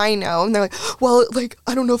so I know. And they're like, well, like,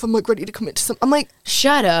 I don't know if I'm like ready to commit to something. I'm like,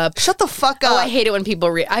 shut up. shut the fuck up. Oh, I hate it when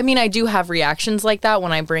people I mean, I do have reactions like that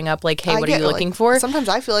when I bring up like, hey, what are you looking like, for? Sometimes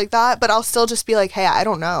I feel like that, but I'll still just be like, hey, I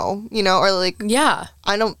don't know, you know, or like, Yeah.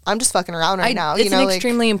 I'm just fucking around right now. It's You know, an like,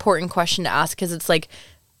 extremely important question to ask because it's like,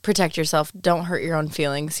 protect yourself. Don't hurt your own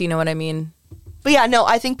feelings. You know what I mean? but yeah, no,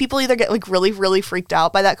 I think people either get like really, really freaked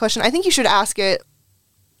out by that question. I think you should ask it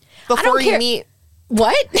before you care. meet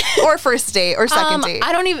What? or first date or second date.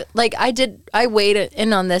 I don't even like I weighed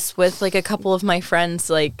in on this with like a couple of my friends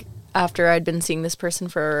like after I'd been seeing this person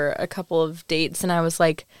for a couple of dates and I was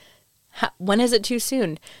like when is it too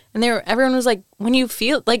soon? And everyone was like, when you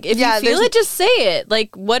feel, like, if you feel it, just say it.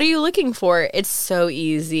 Like, what are you looking for? It's so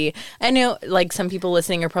easy. I know, like, some people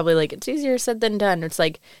listening are probably like, it's easier said than done. It's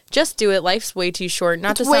like, just do it. Life's way too short.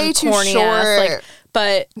 Not to sound corny ass, like,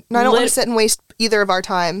 but no, I don't want to sit and waste either of our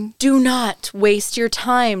time. Do not waste your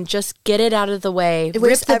time. Just get it out of the way.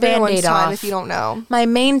 Rip the Band-Aid off. If you don't know. My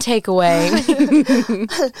main takeaway.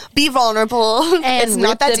 Be vulnerable. And it's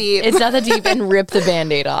not that deep. It's not that deep, and rip the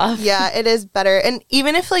Band-Aid off. Yeah, it is better. And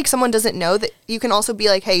even if like someone doesn't know, that you can also be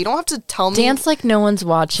like, hey, you don't have to tell me. Dance like no one's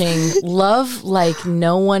watching. Love like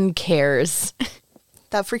no one cares.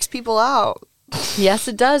 That freaks people out. Yes,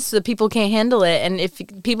 it does. So the people can't handle it. And if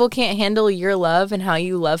people can't handle your love and how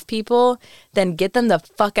you love people, then get them the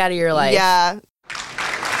fuck out of your life. Yeah.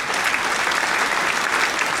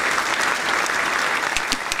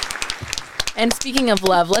 And speaking of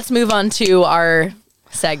love, let's move on to our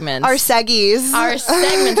segments. Our seggies. Our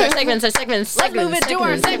segments. Let's move it to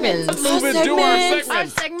our segments.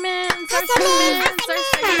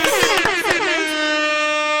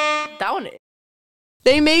 That one.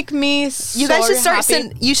 They make me so You guys should start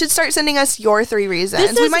happy. you should start sending us your 3 reasons.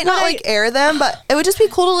 This We is might not what like air them, but it would just be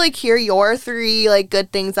cool to like hear your 3 like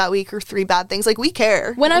good things that week or 3 bad things. Like we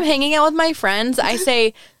care. When I'm hanging out with my friends, I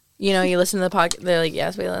say, you know, you listen to the podcast. They're like,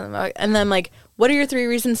 yes, we listen to the podcast. And then I'm like, what are your 3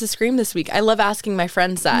 reasons to scream this week? I love asking my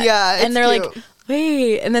friends that. Yeah, it's and they're cute. like,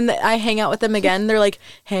 wait. And then I hang out with them again. They're like,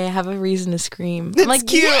 hey, I have a reason to scream. I'm like,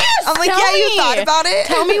 cute. yes, I'm like, tell yeah, you me. thought about it.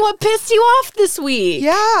 Tell me what pissed you off this week.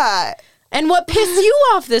 Yeah. And what pissed you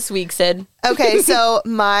off this week, Sid? Okay, so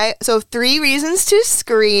 3 reasons to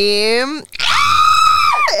scream.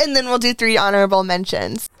 And then we'll do 3 honorable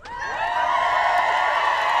mentions.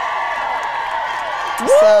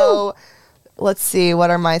 So let's see, what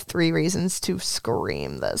are my 3 reasons to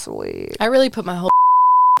scream this week? I really put my whole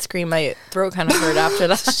scream. My throat kind of hurt after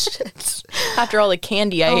that shit. After all the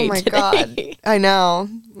candy I ate my today. God. I know.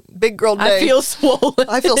 Big girl day. I feel swollen.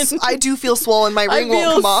 I do feel swollen. My ring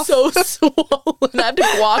won't come off. so swollen. I have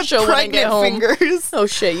to wash it when I get home. Pregnant fingers. Oh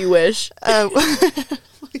shit, you wish.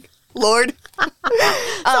 Lord.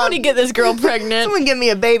 Somebody get this girl pregnant. Someone give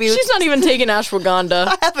me a baby. She's not even taking ashwagandha.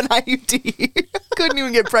 I have an IUD. Couldn't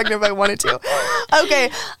even get pregnant if I wanted to.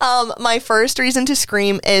 Okay. My first reason to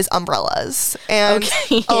scream is umbrellas. And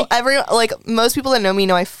most people that know me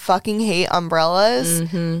know I fucking hate umbrellas.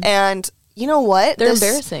 Mm-hmm. And you know what? They're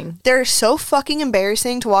embarrassing. They're so fucking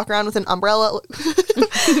embarrassing to walk around with an umbrella.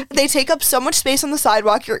 They take up so much space on the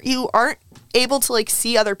sidewalk. You aren't able to like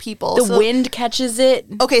see other people. The wind catches it.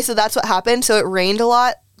 Okay, so that's what happened. So it rained a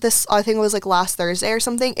lot. I think it was like last Thursday or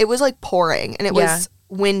something. It was like pouring and it was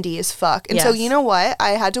windy as fuck. And so you know what?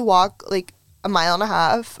 I had to walk like a mile and a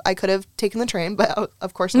half. I could have taken the train, but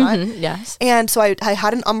of course not. Yes. And so I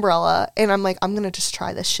had an umbrella and I'm like, I'm going to just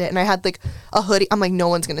try this shit. And I had like a hoodie. I'm like, no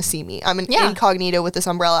one's going to see me. I'm incognito with this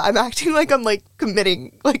umbrella. I'm acting like I'm like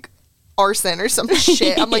committing like arson or some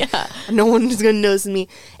shit. I'm like, no one's going to notice me.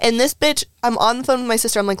 And this bitch, I'm on the phone with my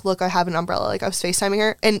sister. I'm like, look, I have an umbrella. Like I was FaceTiming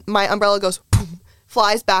her and my umbrella goes boom,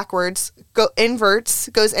 flies backwards, inverts,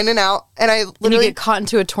 goes in and out, and I literally and you get caught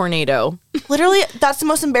into a tornado. Literally, that's the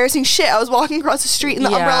most embarrassing shit. I was walking across the street and the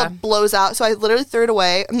umbrella blows out, so I literally threw it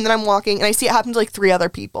away, and then I'm walking, and I see it happen to like 3 other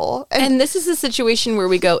people. And this is a situation where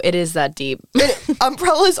we go, it is that deep.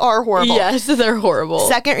 Umbrellas are horrible. Yes, they're horrible.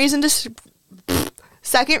 Second reason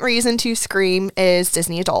to scream is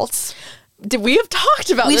Disney adults. We have talked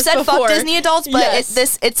about We've this said before. fuck Disney adults, but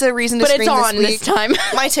it's a reason to scream on this week. this time.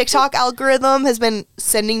 My TikTok algorithm has been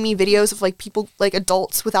sending me videos of like people, like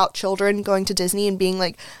adults without children going to Disney and being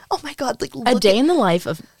like, oh my God, like a day in the life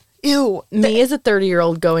of me as a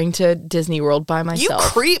 30-year-old going to Disney World by myself. You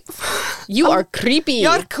creep. You are creepy.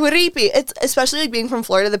 You're creepy. It's especially like being from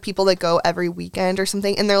Florida, the people that go every weekend or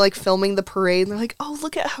something, and they're like filming the parade, and they're like, oh,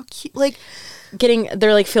 look at how cute, like.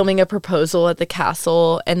 They're like filming a proposal at the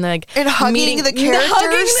castle and like hugging the characters.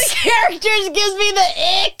 Hugging the characters gives me the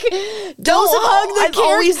ick. Don't hug the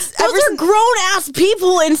characters. Those are grown ass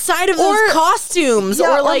people inside of those costumes,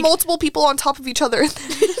 or like multiple people on top of each other,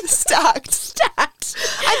 stacked.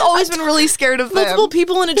 I've always been really scared of them. Multiple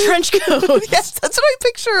people in a trench coat. Yes, that's what I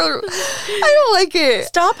picture. I don't like it.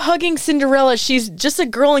 Stop hugging Cinderella. She's just a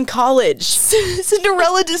girl in college.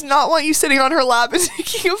 Cinderella does not want you sitting on her lap and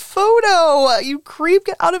taking a photo. You creep,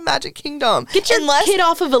 get out of Magic Kingdom. Get your kid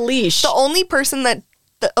off of a leash. The only person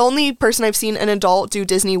I've seen an adult do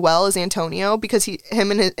Disney well is Antonio, because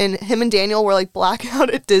him and Daniel were like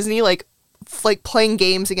blackout at Disney like like playing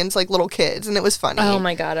games against like little kids, and it was funny. Oh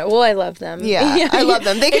my god! Well, I love them. Yeah, I love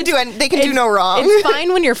them. They can do no wrong. It's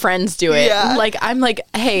fine when your friends do it. Yeah. Like I'm like,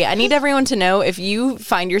 hey, I need everyone to know if you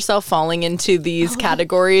find yourself falling into these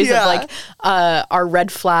categories of like our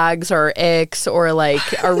red flags or icks or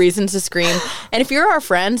like our reasons to scream, and if you're our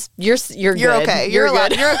friends, you're good. Okay. You're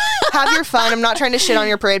allowed. Have your fun. I'm not trying to shit on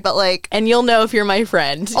your parade, but like, and you'll know if you're my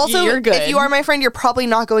friend. Also, you're good. if you are my friend, you're probably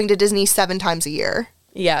not going to Disney 7 times a year.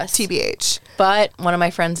 Yes. TBH. But one of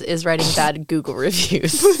my friends is writing bad Google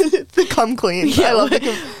reviews. The cum queen. Yeah. I love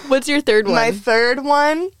the What's your third one? My third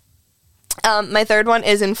one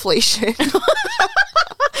is inflation.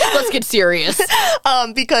 Let's get serious.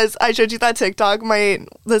 Because I showed you that TikTok.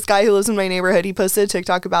 This guy who lives in my neighborhood, he posted a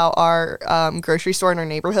TikTok about our grocery store in our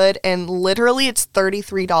neighborhood, and literally it's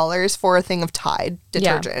 $33 for a thing of Tide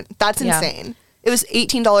detergent. Yeah. That's insane. It was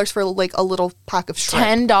 $18 for like a little pack of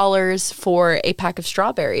shrimp. $10 for a pack of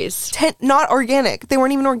strawberries. Not organic. They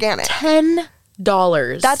weren't even organic.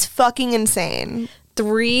 $10. That's fucking insane.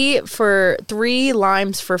 3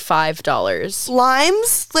 limes for $5.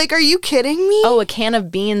 Limes? Like, are you kidding me? Oh, a can of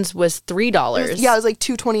beans was $3. It was like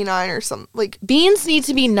 $2.29 or something. Like, beans need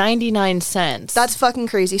to be 99 cents. That's fucking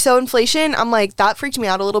crazy. So inflation, I'm like, that freaked me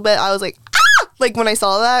out a little bit. I was like, ah! Like when I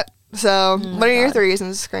saw that. So, what are your 3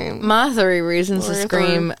 reasons to scream? My 3 reasons to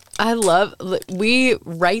scream. We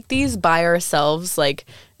write these by ourselves, like,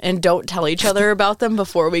 and don't tell each other about them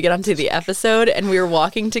before we get onto the episode. And we were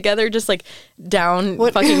walking together just like down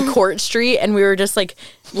fucking Court Street, and we were just like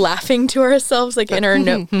laughing to ourselves, like in our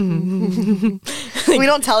note. Like, we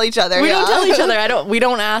don't tell each other. We don't tell each other. We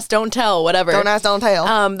don't ask, don't tell, whatever. Don't ask, don't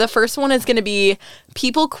tell. The first one is going to be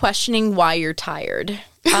people questioning why you're tired.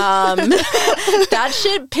 That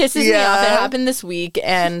shit pisses me off. It happened this week,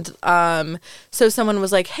 and so someone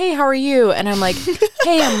was like, hey, how are you? And I'm like,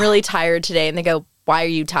 hey, I'm really tired today. And they go, why are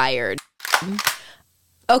you tired?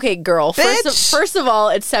 Okay, girl. First of all,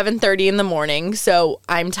 it's 7:30 in the morning, so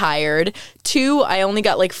I'm tired. 2, I only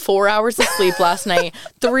got like 4 hours of sleep last night.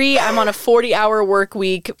 3, I'm on a 40-hour work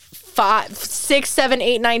week. 5, 6, 7,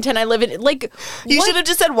 8, 9, 10. I live in like. You should have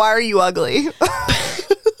just said, why are you ugly?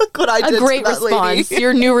 What I did. A great to that response. lady.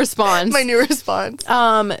 Your new response. My new response.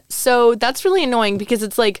 So that's really annoying because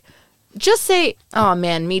it's like, just say, oh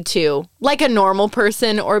man, me too. Like a normal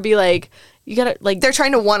person, or be like, you gotta like. They're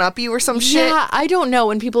trying to one up you or some shit. Yeah, I don't know.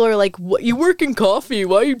 When people are like, what, you work in coffee,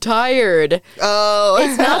 why are you tired? Oh.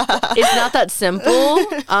 It's not that simple.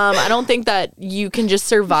 I don't think that you can just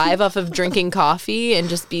survive off of drinking coffee and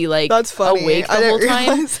just be like That's funny. awake the whole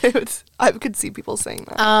time. I could see people saying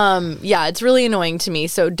that. Yeah, it's really annoying to me.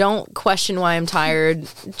 So don't question why I'm tired.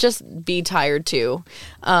 Just be tired too,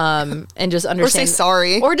 and just understand. Or say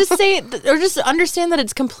sorry. Or just understand that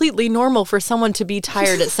it's completely normal for someone to be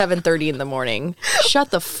tired at 7:30 in the morning.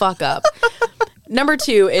 Shut the fuck up. Number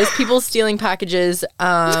 2 is people stealing packages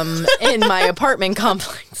in my apartment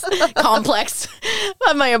complex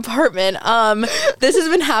of my apartment. This has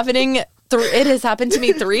been happening. It has happened to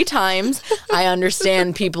me 3 times. I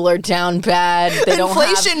understand people are down bad. They don't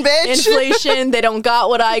inflation, have bitch. Inflation. They don't got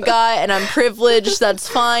what I got, and I'm privileged. That's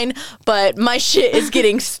fine. But my shit is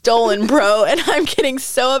getting stolen, bro, and I'm getting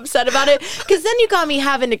so upset about it. Because then you got me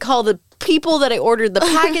having to call the people that I ordered the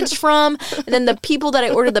package from, and then the people that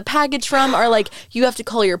I ordered the package from are like, you have to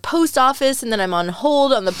call your post office, and then I'm on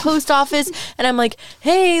hold on the post office, and I'm like,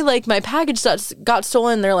 hey, like my package got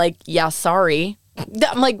stolen. And they're like, yeah, sorry.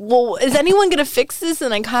 I'm like, well, is anyone gonna fix this?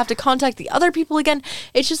 And I have to contact the other people again.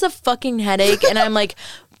 It's just a fucking headache. And I'm like,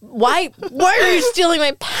 why are you stealing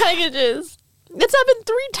my packages? It's happened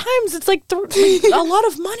 3 times. It's like a lot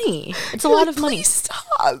of money. It's a lot of money.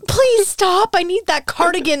 Please stop. I need that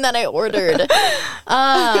cardigan that I ordered.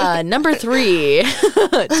 Number 3,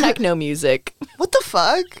 techno music. What the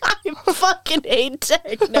fuck? I fucking hate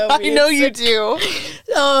techno music. I know you do.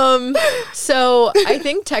 So I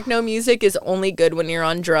think techno music is only good when you're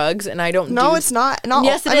on drugs, and I don't. No, it's not.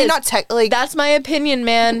 Yes, it is. Not tech. Like, that's my opinion,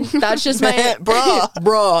 man. That's just my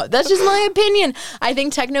bruh. That's just my opinion. I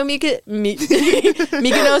think techno music.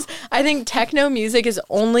 Mykonos, I think techno music is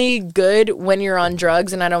only good when you're on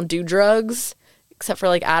drugs, and I don't do drugs except for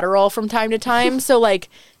like Adderall from time to time. So like,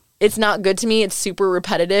 it's not good to me. It's super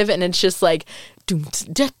repetitive, and it's just like,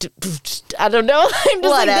 I don't know. I'm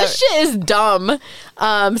just like, this shit is dumb.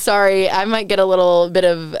 Sorry, I might get a little bit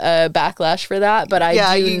of backlash for that, but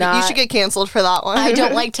you should get canceled for that one. I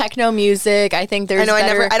don't like techno music. I think there's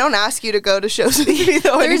I don't ask you to go to shows with me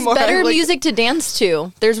though there's anymore. better music to dance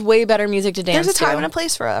to. There's way better music to dance to. There's a time and a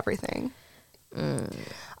place for everything.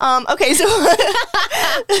 Okay, so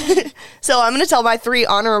so I'm gonna tell my 3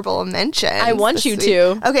 honorable mentions. I want this you week.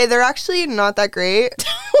 to. Okay, they're actually not that great.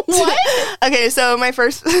 What? Okay, so my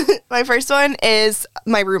first one is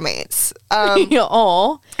my roommates.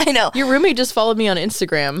 Aw. I know. Your roommate just followed me on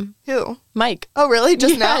Instagram. Who? Mike. Oh, really?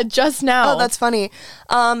 Just now? Yeah, just now. Oh, that's funny.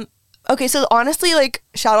 Okay, so honestly, like,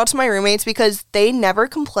 shout out to my roommates because they never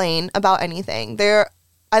complain about anything.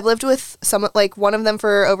 I've lived with some, like, one of them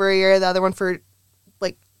for over a year, the other one for,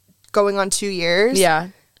 like, going on 2 years. Yeah.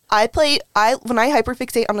 When I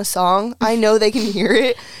hyperfixate on a song, I know they can hear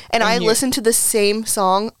it, and I listen to the same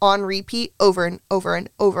song on repeat over and over and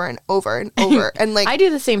over and over and over. And, like, I do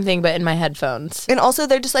the same thing, but in my headphones. and also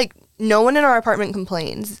they're just like, no one in our apartment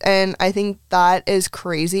complains, and I think that is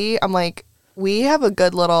crazy. I'm like, we have a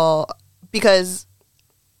good little, because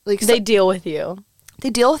like They deal with you. they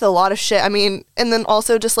deal with a lot of shit. I mean, and then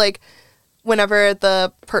also just like whenever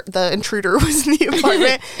the intruder was in the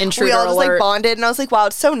apartment, Intruder we all just alert. like bonded, and I was like, wow,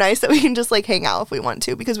 it's so nice that we can just like hang out if we want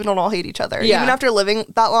to because we don't all hate each other. Yeah. Even after living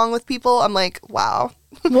that long with people, I'm like, wow.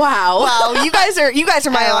 Wow. Wow, you guys are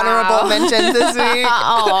my honorable mentions this week.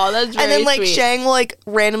 Oh, that's very And then, like, sweet. Shang will, like,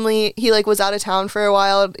 randomly, he, like, was out of town for a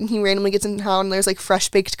while, and he randomly gets in town, and there's, like,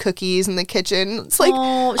 fresh-baked cookies in the kitchen. It's, like,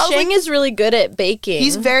 Oh, I was Shang like, is really good at baking.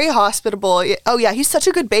 he's very hospitable. Oh, yeah, he's such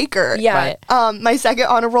a good baker. Yeah. My second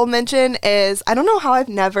honorable mention is, I don't know how I've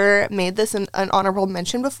never made this an honorable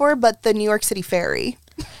mention before, but the New York City Ferry.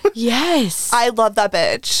 Yes. I love that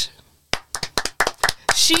bitch.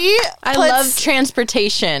 I love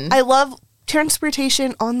transportation. I love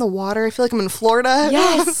transportation on the water. I feel like I'm in Florida.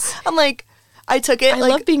 Yes. I'm like, I took it. I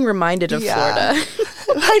like, love being reminded of Yeah. Florida.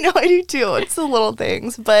 I know, I do too. It's the little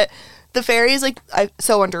things. But the ferry is like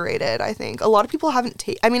so underrated, I think. A lot of people haven't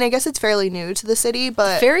I mean, I guess it's fairly new to the city,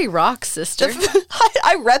 but Fairy rocks, sister.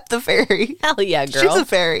 I rep the ferry. Hell yeah, girl. She's a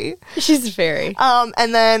fairy. She's a fairy.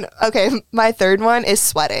 And then, okay, my third one is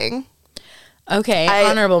sweating. Okay,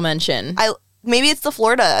 honorable mention. Maybe it's the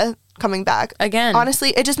Florida coming back. Again.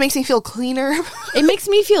 Honestly, it just makes me feel cleaner. It makes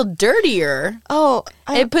me feel dirtier. Oh,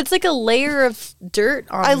 It puts like a layer of dirt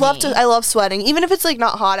on I me. love sweating. Even if it's like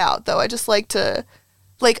not hot out though. I just like to,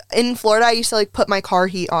 like, in Florida I used to like put my car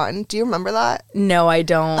heat on. Do you remember that? No, I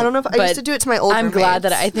don't. I don't know if I used to do it to my old I'm glad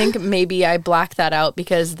that roommates. I think maybe I blacked that out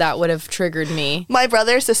because that would have triggered me. My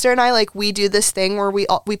brother, sister, and I, like, we do this thing where we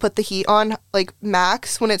put the heat on, like,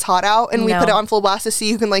 max when it's hot out, and we No. put it on full blast to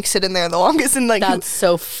see who can, like, sit in there the longest, and, like, That's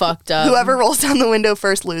so fucked up. whoever rolls down the window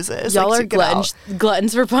first loses. Y'all like, are to get out.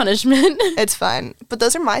 gluttons for punishment. It's fun. But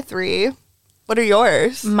those are my 3. What are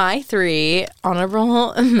yours? My 3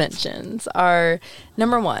 honorable mentions are,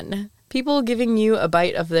 number 1, people giving you a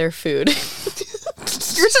bite of their food.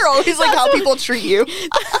 Yours are always, like, how people treat you.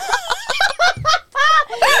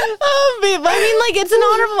 Oh, babe, I mean, like, it's an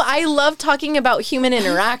honorable. I love talking about human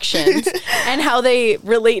interactions and how they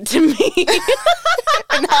relate to me.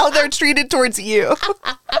 And how they're treated towards you.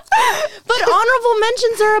 But honorable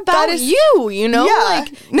mentions are about is- you know? Yeah.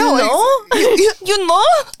 Like, No, you know? you know?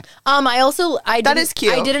 That is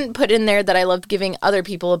cute. I didn't put in there that I loved giving other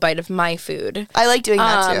people a bite of my food. I like doing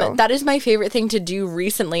that, too. That is my favorite thing to do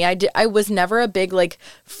recently. I was never a big, like,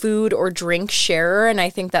 food or drink sharer, and I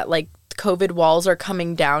think that, like, COVID walls are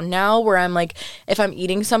coming down now where I'm like, if I'm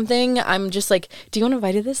eating something, I'm just like, do you want a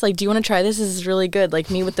bite of this? Like, do you want to try this? This is really good.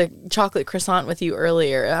 Like me with the chocolate croissant with you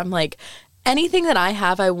earlier. I'm like, anything that I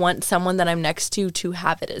have, I want someone that I'm next to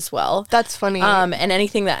have it as well. That's funny. And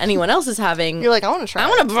anything that anyone else is having, You're like, I want to try I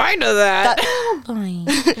want a bite of that.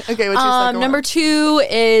 Okay, what's your second Number one? 2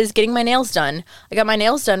 is getting my nails done. I got my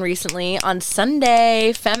nails done recently on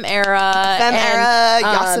Sunday, Femme Era.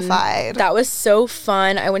 Yassified. That was so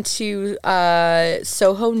fun. I went to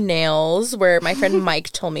Soho Nails, where my friend Mike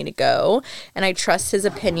told me to go, and I trust his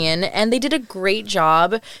opinion. And they did a great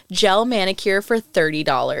job. Gel manicure for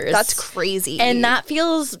 $30. That's crazy. And that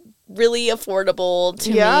feels really affordable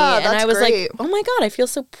to Yeah, me. And that's I was great. like, oh my God, I feel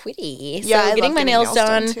so pretty. Yeah, I so love getting my getting nails nails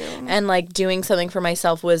done, done too. and like doing something for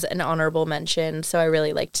myself was an honorable mention. So I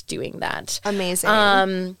really liked doing that.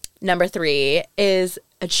 Amazing. Number 3 is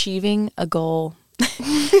achieving a goal.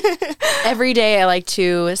 Every day I like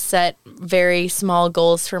to set very small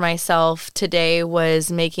goals for myself. Today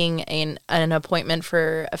was making an appointment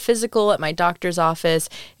for a physical at my doctor's office.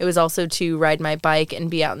 It was also to ride my bike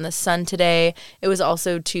and be out in the sun today. It was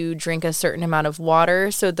also to drink a certain amount of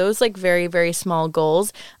water. So those like very, very small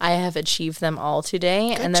goals, I have achieved them all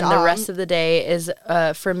today. And then the job. rest of the day is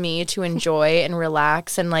for me to enjoy and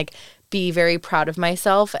relax and like be very proud of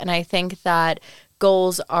myself. And I think that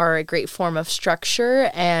goals are a great form of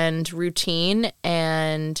structure and routine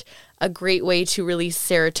and a great way to release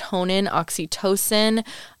serotonin, oxytocin,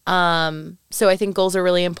 So I think goals are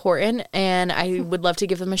really important, and I would love to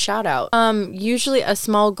give them a shout out. Usually a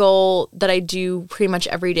small goal that I do pretty much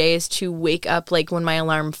every day is to wake up like when my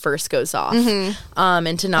alarm first goes off,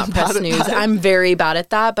 and to not press snooze. I'm very bad at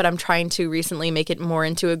that, but I'm trying to recently make it more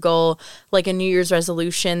into a goal. Like a New Year's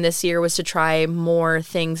resolution this year was to try more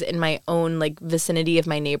things in my own like vicinity of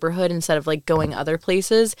my neighborhood instead of like going other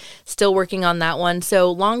places. Still working on that one.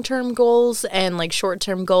 So long-term goals and like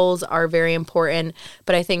short-term goals are very important,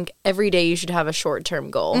 but I think every day you should have a short-term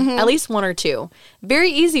goal, at least one or two. Very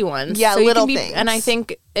easy ones. Yeah, so little things. And I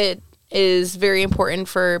think it is very important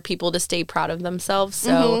for people to stay proud of themselves.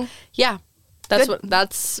 So yeah,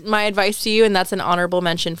 that's my advice to you, and that's an honorable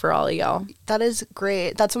mention for all of y'all. That is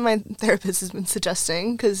great. That's what my therapist has been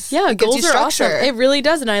suggesting, because Yeah, it gives goals you are structure. awesome. It really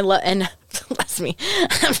does, and I love and bless me,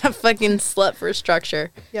 I'm a fucking slut for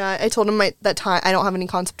structure. Yeah, I told him that time I don't have any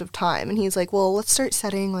concept of time, and he's like, "Well, let's start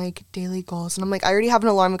setting like daily goals." And I'm like, "I already have an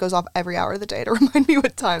alarm that goes off every hour of the day to remind me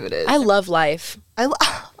what time it is." I love life.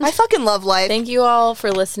 I fucking love life. Thank you all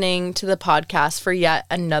for listening to the podcast for yet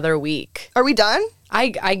another week. Are we done? I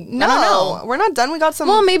don't know. We're not done. We got some.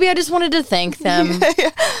 Well, maybe I just wanted to thank them.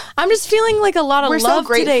 I'm just feeling like a lot of We're so love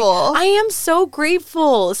today. grateful. I am so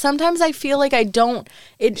grateful. Sometimes I feel like I don't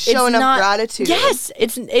Show enough gratitude. Yes,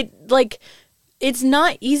 it's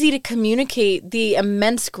not easy to communicate the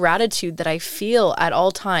immense gratitude that I feel at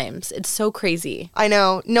all times. It's so crazy. I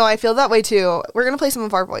know. No, I feel that way too. We're gonna play some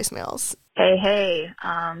of our voicemails. Hey,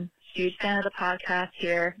 huge fan of the podcast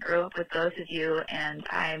here. Grew up with both of you, and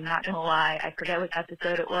I'm not going to lie, I forget what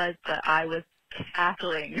episode it was, but I was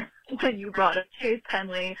cackling when you brought up Chase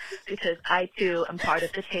Penley, because I, too, am part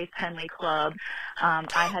of the Chase Penley Club.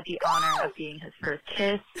 I had the honor of being his first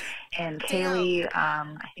kiss, and Kaylee,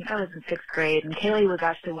 I think I was in 6th grade, and Kaylee was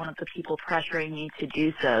actually one of the people pressuring me to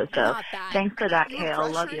do so. So thanks for that, Kale.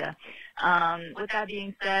 Love you. With that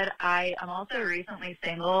being said, I am also recently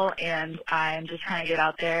single, and I'm just trying to get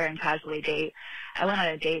out there and casually date. I went on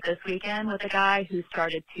a date this weekend with a guy who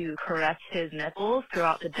started to caress his nipples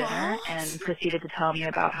throughout the dinner and proceeded to tell me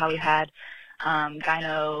about how he had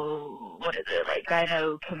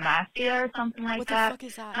gynecomastia or something like that. What the fuck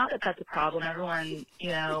is that? Not that that's a problem. Everyone,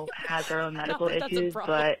 has their own medical issues,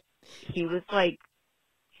 but he was like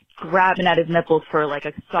grabbing at his nipples for like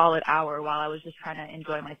a solid hour while I was just trying to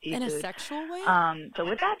enjoy my seafood. In a sexual way? So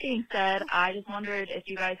with that being said, I just wondered if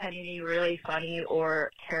you guys had any really funny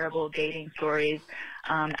or terrible dating stories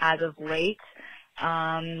as of late,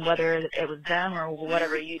 whether it was them or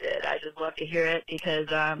whatever you did. I just love to hear it,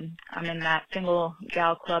 because I'm in that single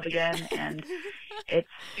gal club again, and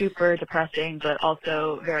it's super depressing but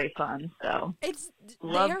also very fun. So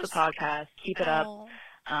love the podcast. Keep it up.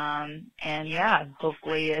 And yeah,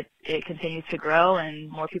 hopefully it continues to grow and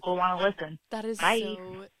more people want to listen. That is Bye.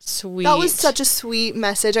 so sweet. That was such a sweet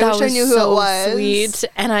message. I wish I knew who it was. Sweet.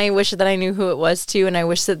 And I wish that I knew who it was too, and I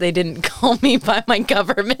wish that they didn't call me by my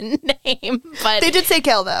government name. But They did say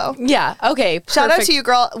Kale though. yeah, okay. Shout out perfect. to you,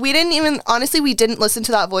 girl. We didn't listen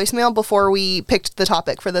to that voicemail before we picked the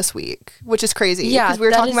topic for this week, which is crazy. Yeah, because we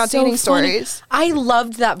were that talking is about so dating funny. stories. I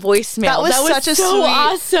loved that voicemail. That was such a so sweet,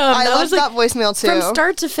 awesome. I That loved was that voicemail too. From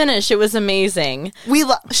start to finish, it was amazing.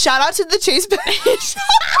 Shout out to the Chase.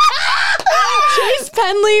 Chase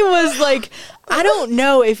Penley was like, I don't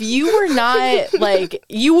know if you were not like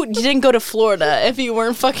you didn't go to Florida if you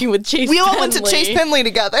weren't fucking with Chase. We all Penley. went to Chase Penley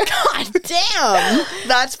together. God damn,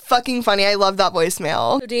 that's fucking funny. I love that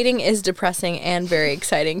voicemail. So dating is depressing and very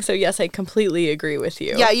exciting. So yes, I completely agree with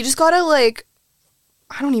you. Yeah, you just gotta like.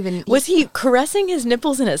 I don't even. Was he caressing his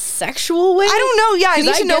nipples in a sexual way? I don't know. Yeah, I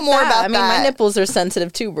need to know get more that. about I mean, that. my nipples are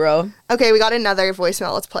sensitive too, bro. Okay, we got another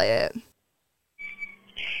voicemail. Let's play it.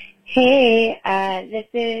 Hey, this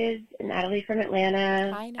is Natalie from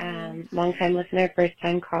Atlanta. Hi, Natalie. Long-time listener,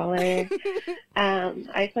 first-time caller. I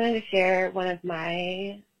just wanted to share one of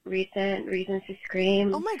my recent reasons to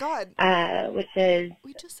scream. Oh my god. Which is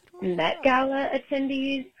We just said one. Met Gala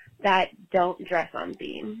attendees that don't dress on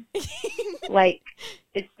theme. Like,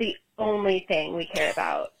 it's the only thing we care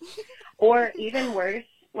about. Or even worse,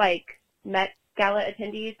 like Met Gala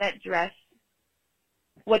attendees that dress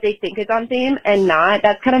what they think is on theme and not.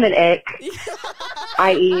 That's kind of an ick.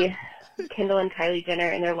 I.e., Kendall and Kylie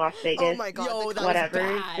Jenner in their Las Vegas Oh my god.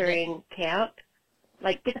 whatever during camp.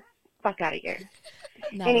 Like, get the fuck out of here.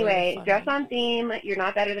 Anyway, dress on theme. You're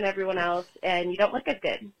not better than everyone else, and you don't look as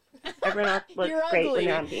good. Everyone else looks great when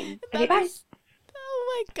they're on theme. Okay, bye.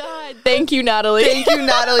 Oh my god. Thank you, Natalie. Thank you,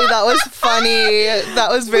 Natalie. That was funny.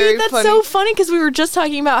 That was very That's funny. so funny because we were just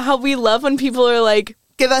talking about how we love when people are like,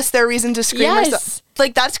 give us their reason to scream. Yes.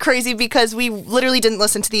 Like, that's crazy because we literally didn't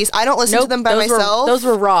listen to these. I don't listen to them by myself. Those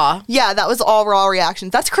were raw. Yeah, that was all raw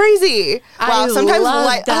reactions. That's crazy. Wow, I sometimes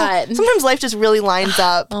love that. sometimes life just really lines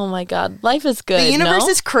up. Oh my God. Life is good. The universe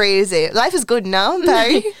is crazy. Life is good now,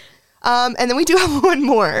 Perry. And then we do have one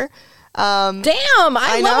more. Damn,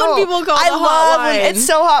 I love when people call the hotline. It's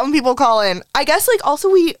so hot when people call in. I guess like also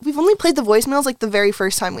we've only played the voicemails like the very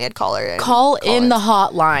first time we had caller in. Call in the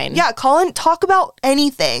hotline. Yeah, call in, talk about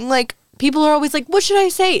anything. Like, people are always like, what should I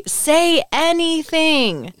say? Say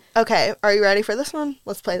anything. okay, are you ready for this one?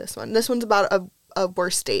 Let's play this one. This one's about a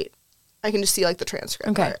worst date. I can just see like the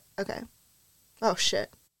transcript. Okay. Okay. Oh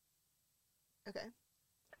shit. Okay.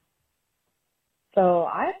 So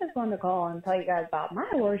I just wanted to call and tell you guys about my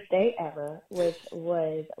worst date ever, which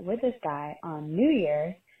was with this guy on New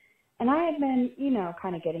Year's. And I had been,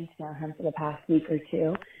 kind of getting to know him for the past week or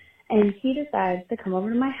two. And he decides to come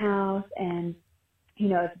over to my house and,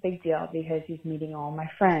 it's a big deal because he's meeting all my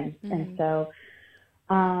friends. Mm-hmm. And so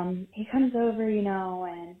he comes over,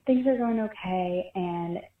 and things are going okay.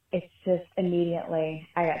 And it's just immediately,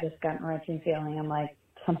 I got this gut-wrenching feeling. I'm like,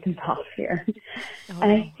 something's off here.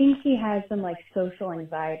 And I think he had some like social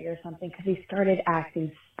anxiety or something because he started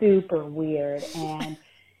acting super weird. And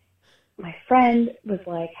my friend was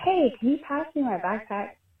like, hey, can you pass me my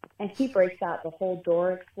backpack? And he breaks out the whole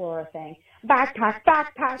Dora Explorer thing. Backpack.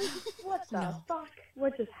 What the fuck?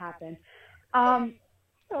 What just happened?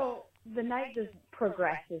 So the night just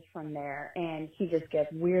progresses from there, and he just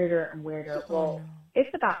gets weirder and weirder. Well, it's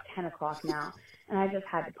about 10 o'clock now, and I just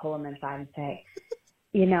had to pull him inside and say,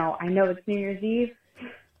 I know it's New Year's Eve,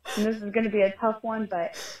 and this is going to be a tough one,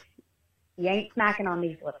 but you ain't smacking on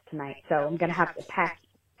these lips tonight, so I'm going to have to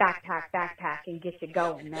backpack, and get you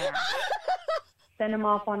going now. Send him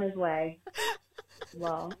off on his way.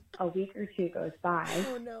 Well, a week or two goes by,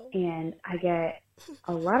 and I get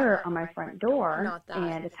a letter on my front door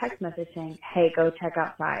and a text message saying, hey, go check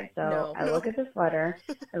outside. So I look at this letter,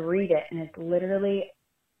 I read it, and it's literally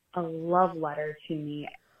a love letter to me.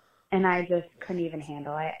 And I just couldn't even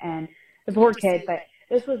handle it. And the poor kid, but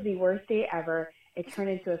this was the worst date ever. It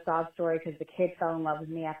turned into a sob story because the kid fell in love with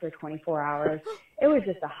me after 24 hours. It was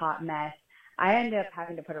just a hot mess. I ended up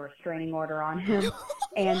having to put a restraining order on him.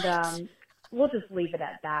 And we'll just leave it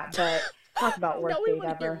at that. But talk about worst date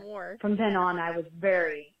ever. From then on, I was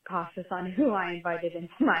very cautious on who I invited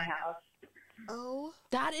into my house. Oh.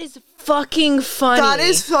 That is fucking funny. That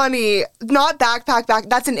is funny. Not backpack.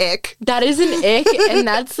 That's an ick. That is an ick, and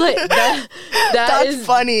that's like that's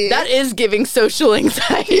funny. That is giving social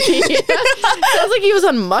anxiety. Sounds like he was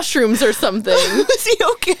on mushrooms or something. Was he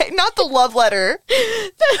okay? Not the love letter.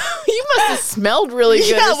 You must have smelled really good.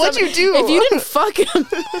 Yeah, what'd you do? If you didn't fuck him,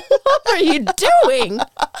 what are you doing?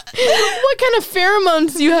 What kind of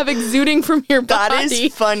pheromones do you have exuding from your body? That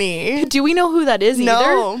is funny. Do we know who that is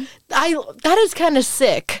No. either? That is kind of sick.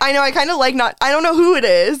 I know. I kind of like I don't know who it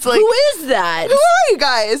is. Like, who is that? Who are you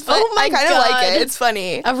guys? But oh my I kind of like it. It's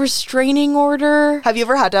funny. A restraining order? Have you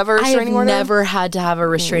ever had to have a restraining order? I've never had to have a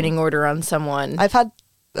restraining order on someone. I've had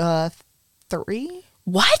 3.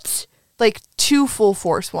 What? Like 2 full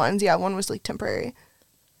force ones. Yeah, one was like temporary.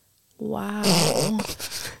 Wow.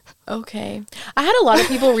 Okay. I had a lot of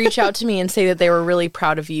people reach out to me and say that they were really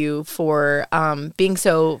proud of you for being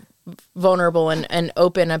so vulnerable and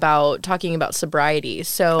open about talking about sobriety.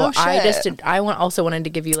 So I also wanted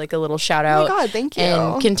to give you like a little shout out. Oh my God, thank you.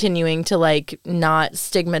 And continuing to like not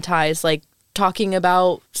stigmatize like talking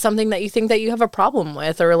about something that you think that you have a problem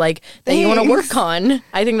with or like that you want to work on.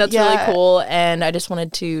 I think that's really cool, and I just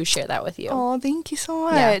wanted to share that with you. Oh, thank you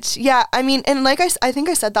so much. Yeah, I mean, and like I think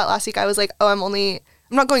I said that last week. I was like, I'm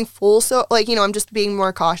not going full, so like, I'm just being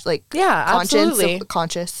more cautious, like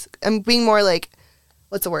conscious. I'm being more like,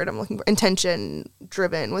 what's the word I'm looking for? Intention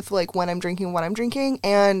driven with like when I'm drinking, what I'm drinking.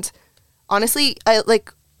 And honestly, I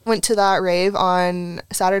like went to that rave on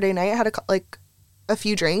Saturday night. I had a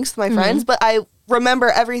few drinks with my friends, but I remember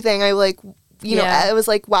everything. I like, I was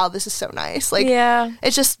like, wow, this is so nice. Like,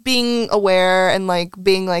 it's just being aware and like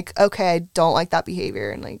being like, okay, I don't like that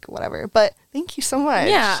behavior and like whatever. But thank you so much.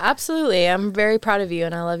 Yeah, absolutely. I'm very proud of you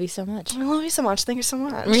and I love you so much. I love you so much. Thank you so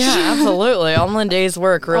much. Yeah, absolutely. All in a day's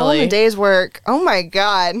work, really. All in a day's work. Oh my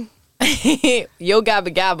God. Yo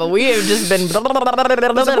gabba gabba. We have just been.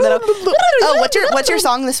 Oh, what's your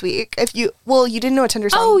song this week? You didn't know a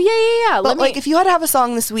Tinder song. Oh yeah. But like, if you had to have a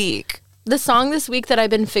song this week. The song this week that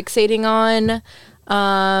I've been fixating on,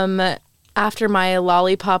 after my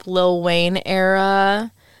Lollipop Lil Wayne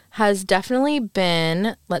era, has definitely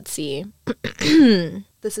been. Let's see.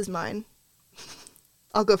 This is mine.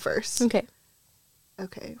 I'll go first. Okay.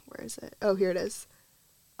 Okay, where is it? Oh, here it is.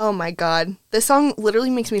 Oh my god. This song literally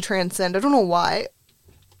makes me transcend. I don't know why.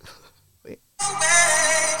 Wait.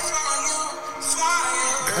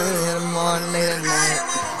 Early in the morning, late at night.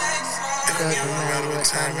 Doesn't matter what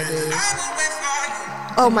time it is.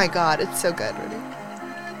 Oh my god, it's so good. Ready?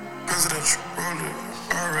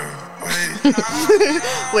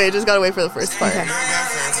 Wait, I just gotta wait for the first part. Okay.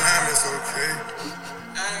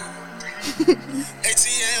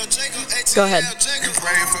 Go ahead.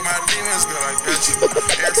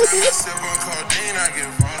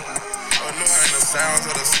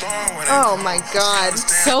 Oh my god.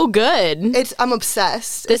 So good. I'm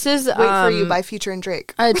obsessed. This is Wait for You by Future and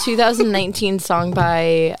Drake. A 2019 song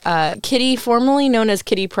by Kitty, formerly known as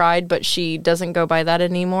Kitty Pride, but she doesn't go by that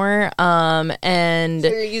anymore. And so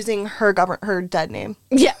you're using her dead name.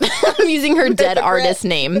 Yeah, I'm using her dead artist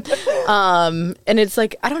name. And it's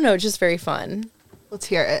like, I don't know, it's just very fun. Let's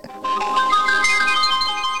hear it.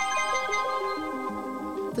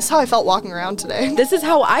 This is how I felt walking around today. This is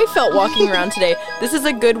how I felt walking around today. This is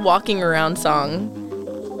a good walking around song.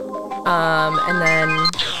 And then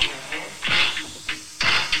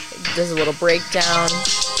there's a little breakdown.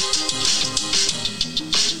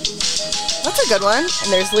 That's a good one.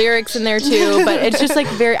 And there's lyrics in there too, but it's just like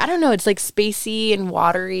very, I don't know, it's like spacey and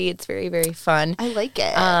watery. It's very, very fun. I like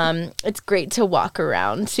it. It's great to walk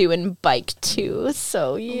around to and bike to.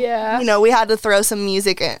 So yeah. You know, we had to throw some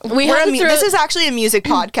music in. This is actually a music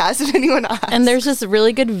podcast, if anyone asks. And there's this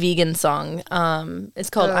really good vegan song. It's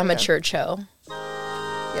called I'm a Church Hoe.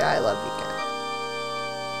 Yeah, I love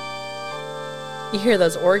vegan. You hear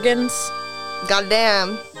those organs?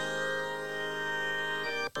 Goddamn.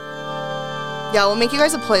 Yeah, we'll make you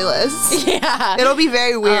guys a playlist. Yeah. It'll be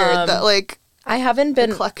very weird that like I haven't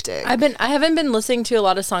been eclectic. I haven't been listening to a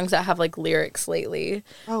lot of songs that have like lyrics lately.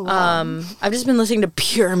 Oh wow. I've just been listening to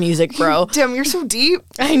pure music, bro. Damn, you're so deep.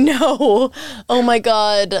 I know. Oh my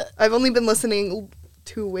god. I've only been listening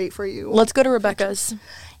to Wait for You. Let's go to Rebecca's.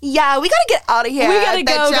 Yeah, we gotta get out of here. We gotta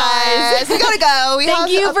go, guys. We gotta go. Thank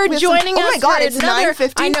you for joining us. Oh my god, for it's another-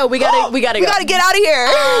 9:50. I know. We gotta go. We gotta get out of here.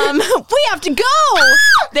 We have to go.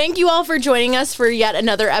 Thank you all for joining us for yet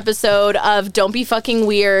another episode of Don't Be Fucking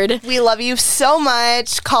Weird. We love you so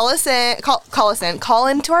much. Call us in. Call us in. Call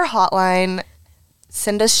into our hotline.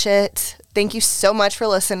 Send us shit. Thank you so much for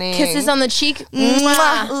listening. Kisses on the cheek.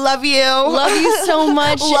 Mwah. Love you. Love you so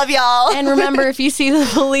much. Love y'all. And remember, if you see the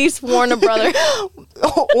police, warn a brother.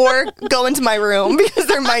 Or go into my room because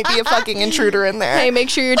there might be a fucking intruder in there. Hey, make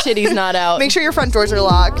sure your titty's not out. Make sure your front doors are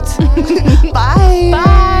locked. Bye.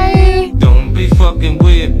 Bye. Don't be fucking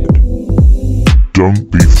weird. Don't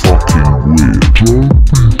be fucking weird. Don't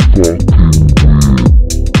be fucking weird.